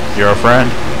 You're a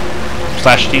friend. /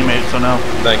 teammate, so no.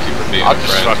 Thank you for being a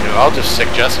friend. I'll just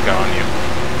sick Jessica on you.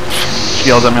 She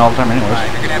yells at me all the time anyways. Alright,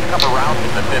 you're gonna have to come around to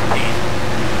the 15.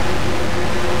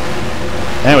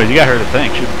 Anyways, you got her to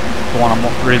think. She's the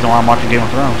reason why I'm watching Game of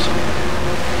Thrones.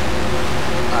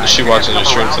 Is she watching your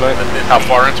stream tonight? How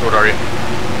far into it are you?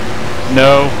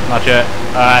 No, not yet.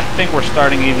 I think we're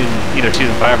starting either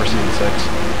season 5 or season 6.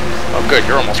 Oh, good.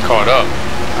 You're almost caught up.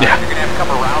 Yeah. You're gonna have to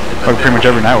come around to the Like pretty much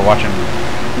every night we're watching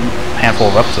a handful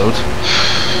of episodes.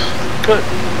 Good.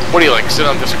 What do you like? Sit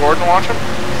on Discord and watch them?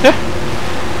 Yeah.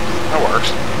 That works.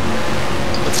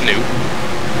 That's new.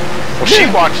 Well, she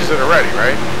watches it already,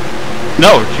 right?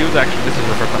 No, she was actually. This is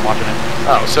her first time watching it.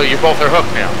 Oh, so you both are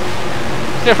hooked now.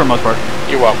 Yeah, for the most part.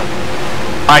 You're welcome.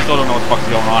 I still don't know what the fuck's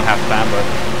going on half the time, but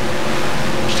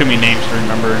there's too many names to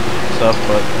remember and stuff.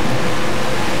 But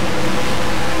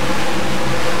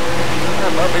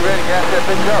Be ready, gas that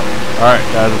bitch up. all right,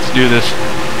 guys, let's do this.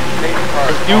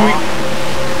 Let's do it.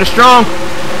 You're strong.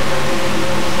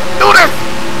 Do this.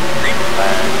 Green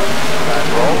flag.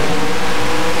 Roll.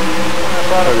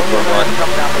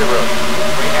 Come down the road.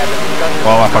 We had a discussion.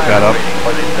 Oh, I fucked that up.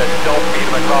 But they said don't beat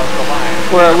him across the line.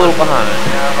 We're a little behind.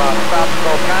 You have stop and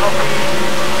go penalty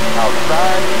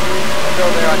outside. Go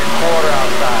there on your quarter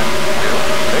outside.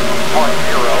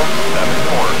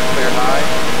 2.074. Clear high.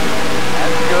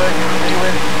 That's good. You see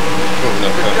it.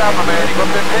 Good job, my man. You go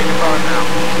up there and take it from him now.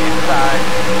 Inside.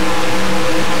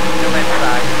 Still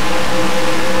inside.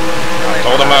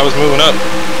 Told him I was moving up.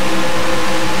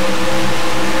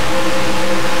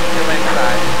 Still inside.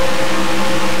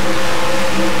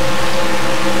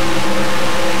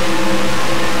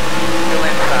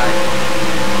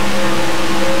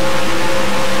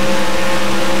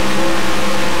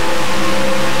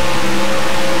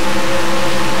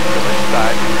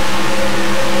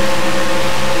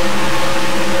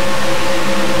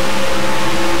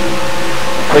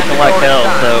 like hell,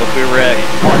 so if we wreck,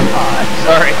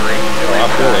 sorry. I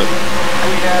feel it.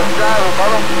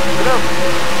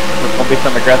 There's gonna be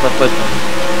some aggressive pushing.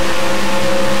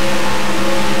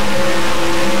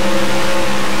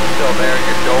 Still there in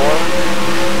your door.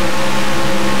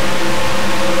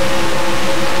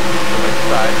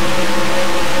 Side.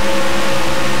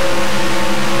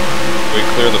 We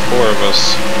clear the 4 of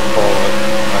us. Paul, I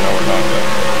know we're not yet.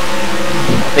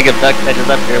 I think if Doug catches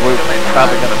up here, we're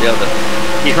probably gonna be able to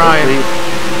keep Trying. this lead.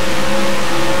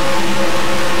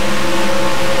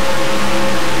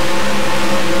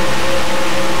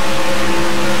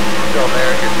 Still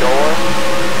there in your door.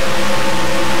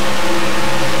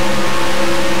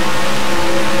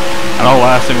 I know the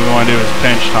last thing we want to do is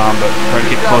pinch Tom, but try to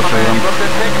get closer to him.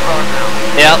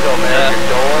 Yep.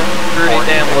 Pretty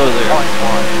damn low there.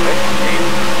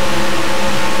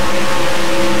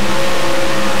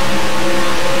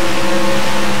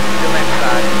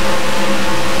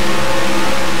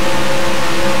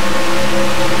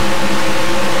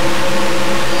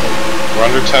 We're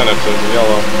under 10 if there's a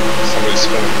yellow. Somebody's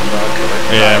spinning the back.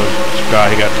 Yeah, it was Scott.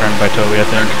 He got turned by Toby, I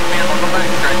think.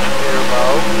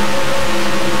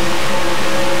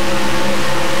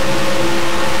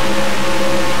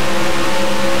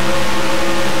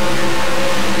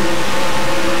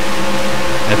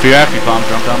 If you have to, Tom,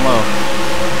 jump down low.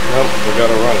 Nope, we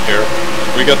gotta run here.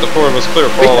 We got the 4 of us clear.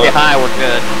 If we Paul, stay high, we're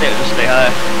good. Just stay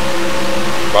high.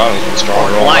 bottom's been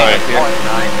stronger all Light night. up here. What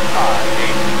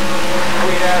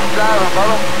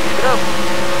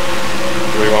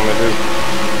do you want me to do?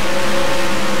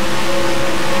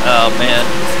 Oh man.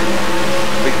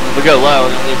 If we go low,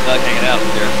 we're gonna leave Doug hanging out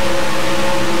here.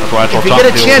 That's why I told If you Tom get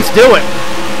a chance, do it. I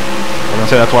was gonna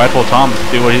say that's why I told Tom to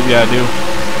do what he's gotta do.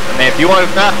 I mean, if you want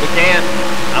to stop, we can.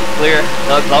 I'm clear.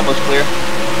 Doug's almost clear.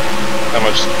 How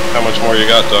much more you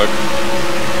got, Doug?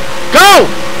 Go!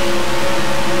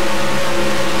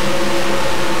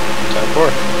 10-4.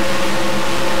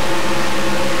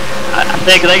 I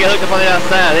think if they get hooked up on the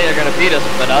outside, they're going to beat us.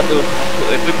 But I'll do it.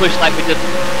 If we push like we did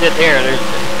there, there's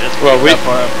Well,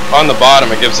 on the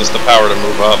bottom, it gives us the power to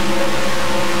move up.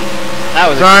 That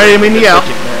was sorry, I mean, yeah.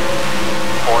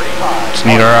 Just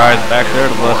need our eyes back there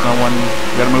to let us know when we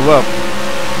gotta move up.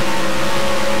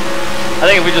 I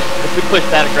think if we push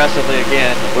that aggressively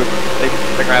again,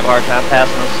 they're gonna have a hard time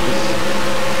passing us.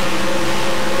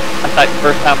 I thought the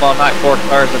first time all night 4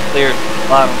 cars have cleared the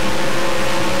bottom.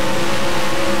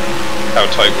 How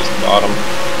tight was the bottom?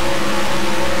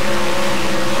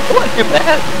 It wasn't too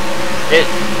bad. It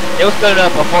was good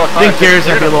enough before cars. I think Gary's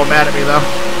gonna be a little mad at me though.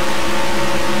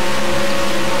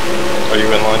 Are you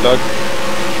in line, Doug?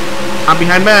 I'm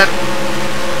behind Matt. 10-4.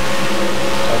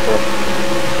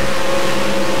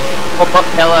 We'll pump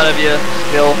the hell out of you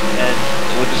still, and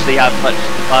we'll just see how much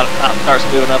the bottom top starts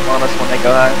moving up on us when they go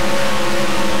high.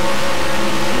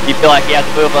 If you feel like you have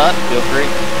to move up, feel free.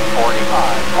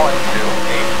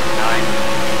 45.289.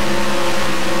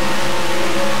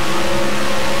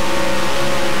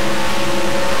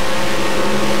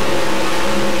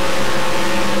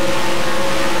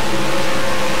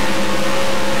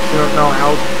 You don't know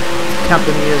how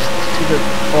tempting he is to go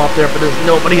up there, but there's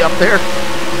nobody up there.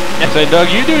 I say, Doug,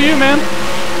 you do you, man.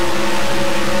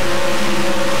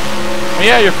 Well,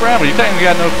 yeah, you're friend, but you technically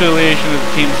got no affiliation with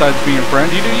the team besides being a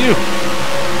friend. You do you.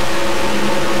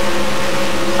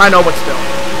 I know, but still.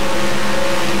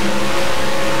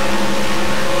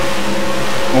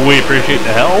 Well, we appreciate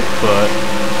the help, but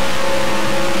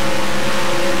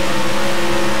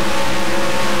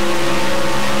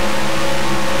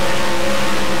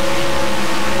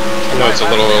I know it's a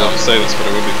little early to say this, but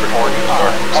it would be pretty cool to start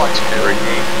with 6-3.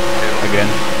 again,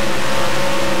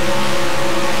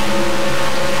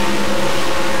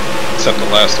 Except the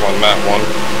last one, Matt won.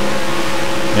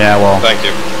 yeah, well, Thank you.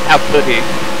 How could he?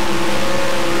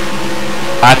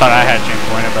 I thought I had a chance to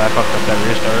win it, but I fucked up that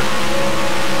restart.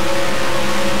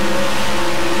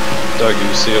 Doug, do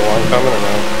you see a line coming or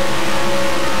no?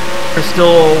 We're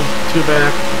still 2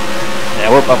 back. Yeah,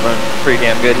 we're bumping pretty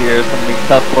damn good here. It's going to be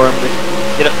tough for them to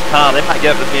get up to Tom. They might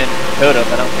get up to me in Dakota,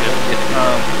 but I don't think they'll get to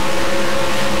Tom.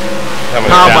 How many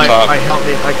Tom on top? might help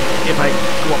me if I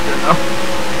go up there now.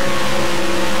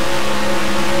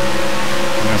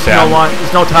 I'm gonna say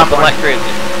There's no top line. Like crazy.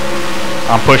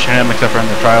 I'm pushing him except for in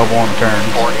the trial on the turns.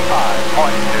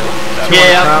 45.2.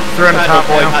 Yeah, They're on the top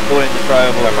boy, now. not going to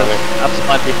trial. I've some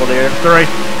fun people there. 3.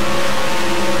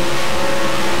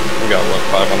 We got what,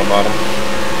 5 on the bottom?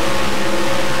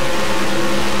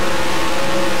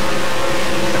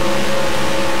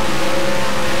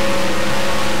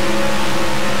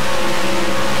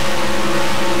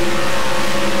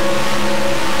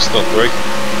 Still 3?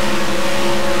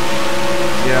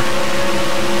 Yeah.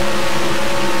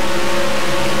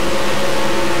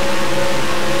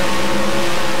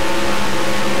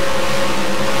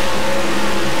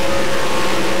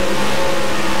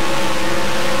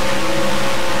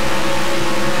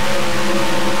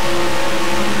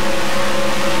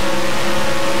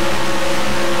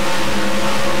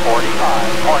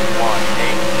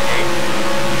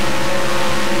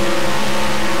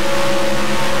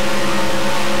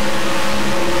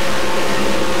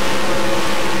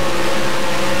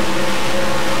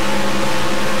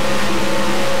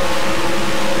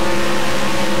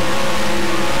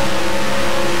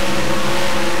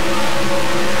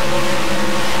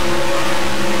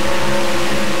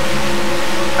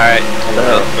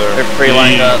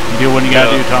 pre-lined up. Do what you gotta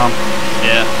do, Tom.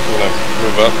 Yeah. I'm gonna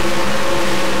move up.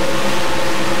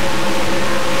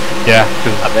 Yeah,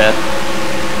 because I bet.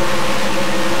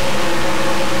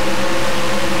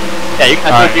 Yeah, you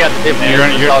can do what you have to do, man.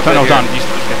 You're no, Tom. You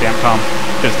damn Tom.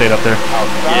 Just stayed up there.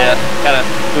 Yeah, gotta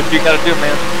do what you gotta do,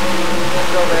 man.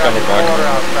 Coming back.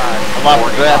 I'm off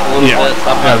the draft a little bit.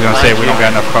 So I was gonna say we don't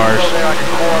got enough cars.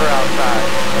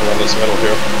 I'm on this middle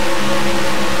here.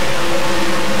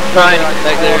 Trying to get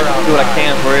back there, do what I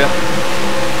can for you.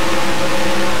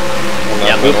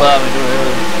 Yeah, move up and do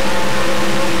everything.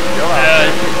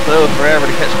 It's so forever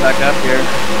to catch back up here. I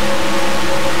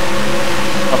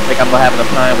don't think I'm gonna have enough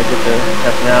time to get to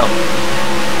catching out.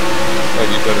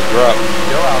 Well, you better drop.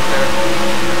 Go out there.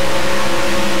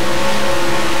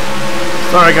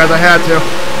 Sorry, guys, I had to.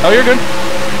 Oh, you're good.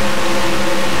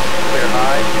 Clear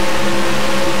high.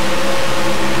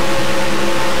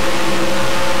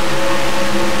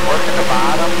 Work at the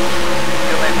bottom.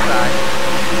 Still inside.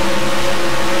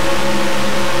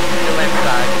 Still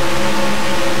inside.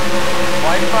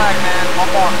 White flag, man. One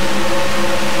more.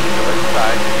 Still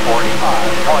inside.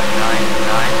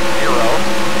 45.990.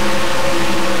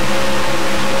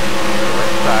 Still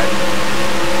inside.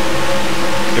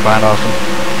 Get behind Austin.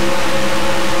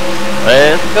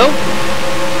 Let's go.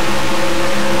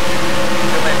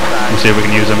 Still inside. We'll see if we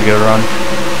can use them to get a run.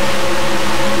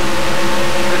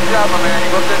 Good job, my man. You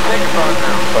booked that ticket for us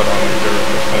now. Hold on, let me do it.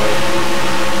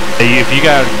 Hey, if you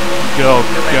gotta go,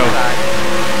 Still go. inside.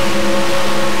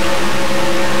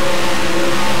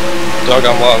 Doug,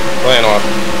 I'm laying off.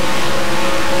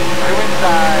 Two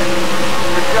inside.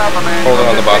 Good job, my man. Hold it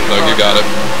on the bottom, Doug. You got it.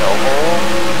 No hole.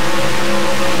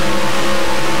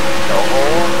 No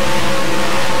hole.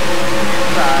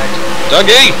 Inside.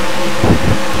 Dougie!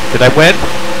 Did I win?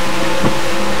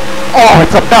 Oh,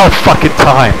 it's about fucking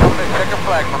time. Check a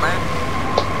flag, my man.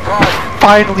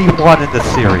 Finally won in the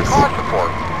series. Car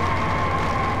support.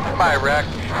 Bye, Rex.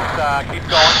 Keep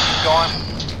going, keep going.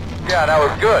 Yeah, that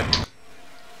was good.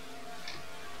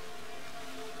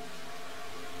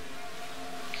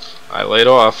 I laid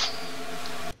off.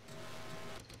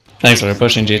 Thanks for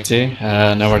pushing, GT.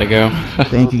 Nowhere to go.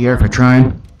 Thank you, Garrett, for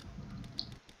trying.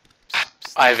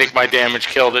 I think my damage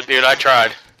killed it, dude. I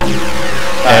tried.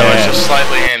 I was just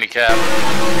slightly handicapped.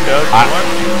 Good.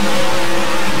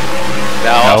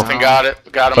 Now Austin got it.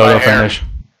 Got him Photo by hair. finish.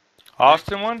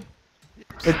 Austin won?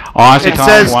 Honestly, it Tom,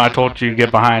 says- when I told you to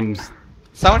get behind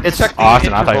Someone It's check the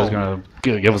Austin, I thought he was interval.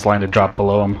 gonna give us line to drop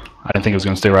below him. I didn't think he was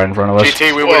gonna stay right in front of us.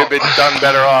 GT, we would have been done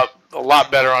better up, a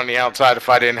lot better on the outside if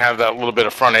I didn't have that little bit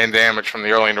of front end damage from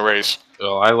the early in the race.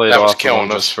 Well, I laid That was off killing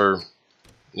killing us. just for,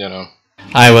 you know.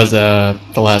 I was the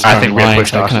last I car think in we had line,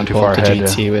 pushed so I Austin couldn't too pull far up the ahead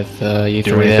GT to with you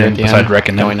do three there anything at the besides end,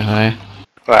 wrecking them. going high.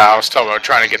 Well, I was talking about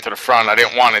trying to get to the front. I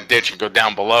didn't want to ditch and go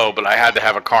down below, but I had to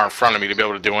have a car in front of me to be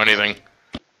able to do anything.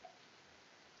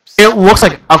 It looks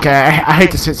like, okay, I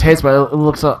hate to say hits, but it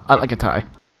looks like a tie.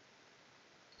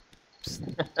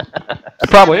 It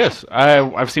probably is.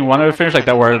 I've seen one other finish like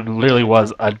that where it literally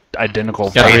was identical.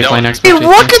 Got a Hey, replay next Hey, week,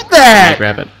 look GT? at that!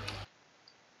 Grab it.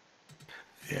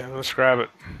 Yeah, let's grab it.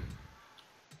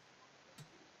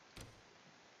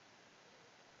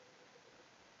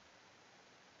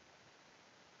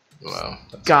 Wow.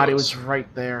 God, it was right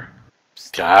there.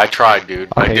 Yeah, I tried, dude.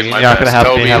 I Okay, did you're my not best. gonna have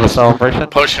Toby me have a was celebration.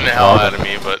 pushing the hell out of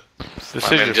me, but This I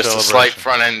is mean, your just a celebration. slight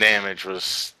front end damage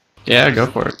was Yeah, go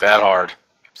for it. that hard.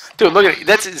 Dude, look at it.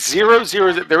 That's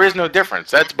 0-0. There is no difference.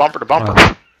 That's bumper to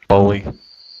bumper. Bully.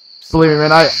 Believe me,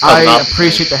 man, I not-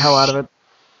 appreciate the hell out of it.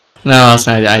 No,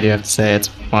 also, I do have to say it's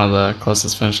one of the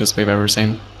closest finishes we've ever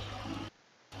seen.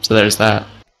 So there's that.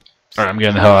 Alright, I'm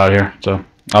getting the hell out of here. So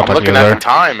I'll I'm talk to you looking guys at later. the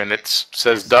time, and it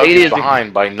says Doug It is is-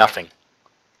 behind by nothing.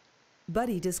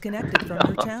 Buddy disconnected from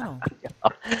your channel.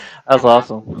 That's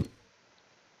awesome.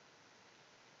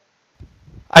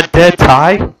 A dead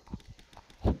tie?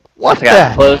 What That's as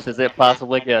the? close as it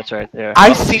possibly gets right there.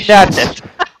 I seen that.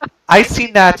 I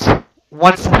seen that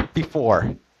once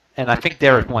before, and I think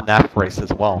Derek won that race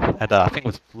as well. And I think it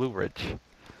was Blue Ridge.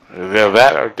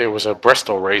 There was a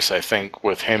Bristol race, I think,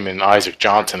 with him and Isaac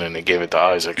Johnson, and they gave it to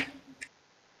Isaac.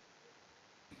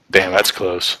 Damn, that's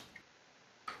close.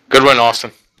 Good win,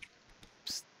 Austin.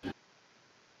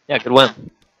 Yeah, good win.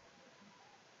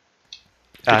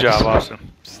 Good job,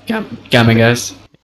 Austin. Got me, guys.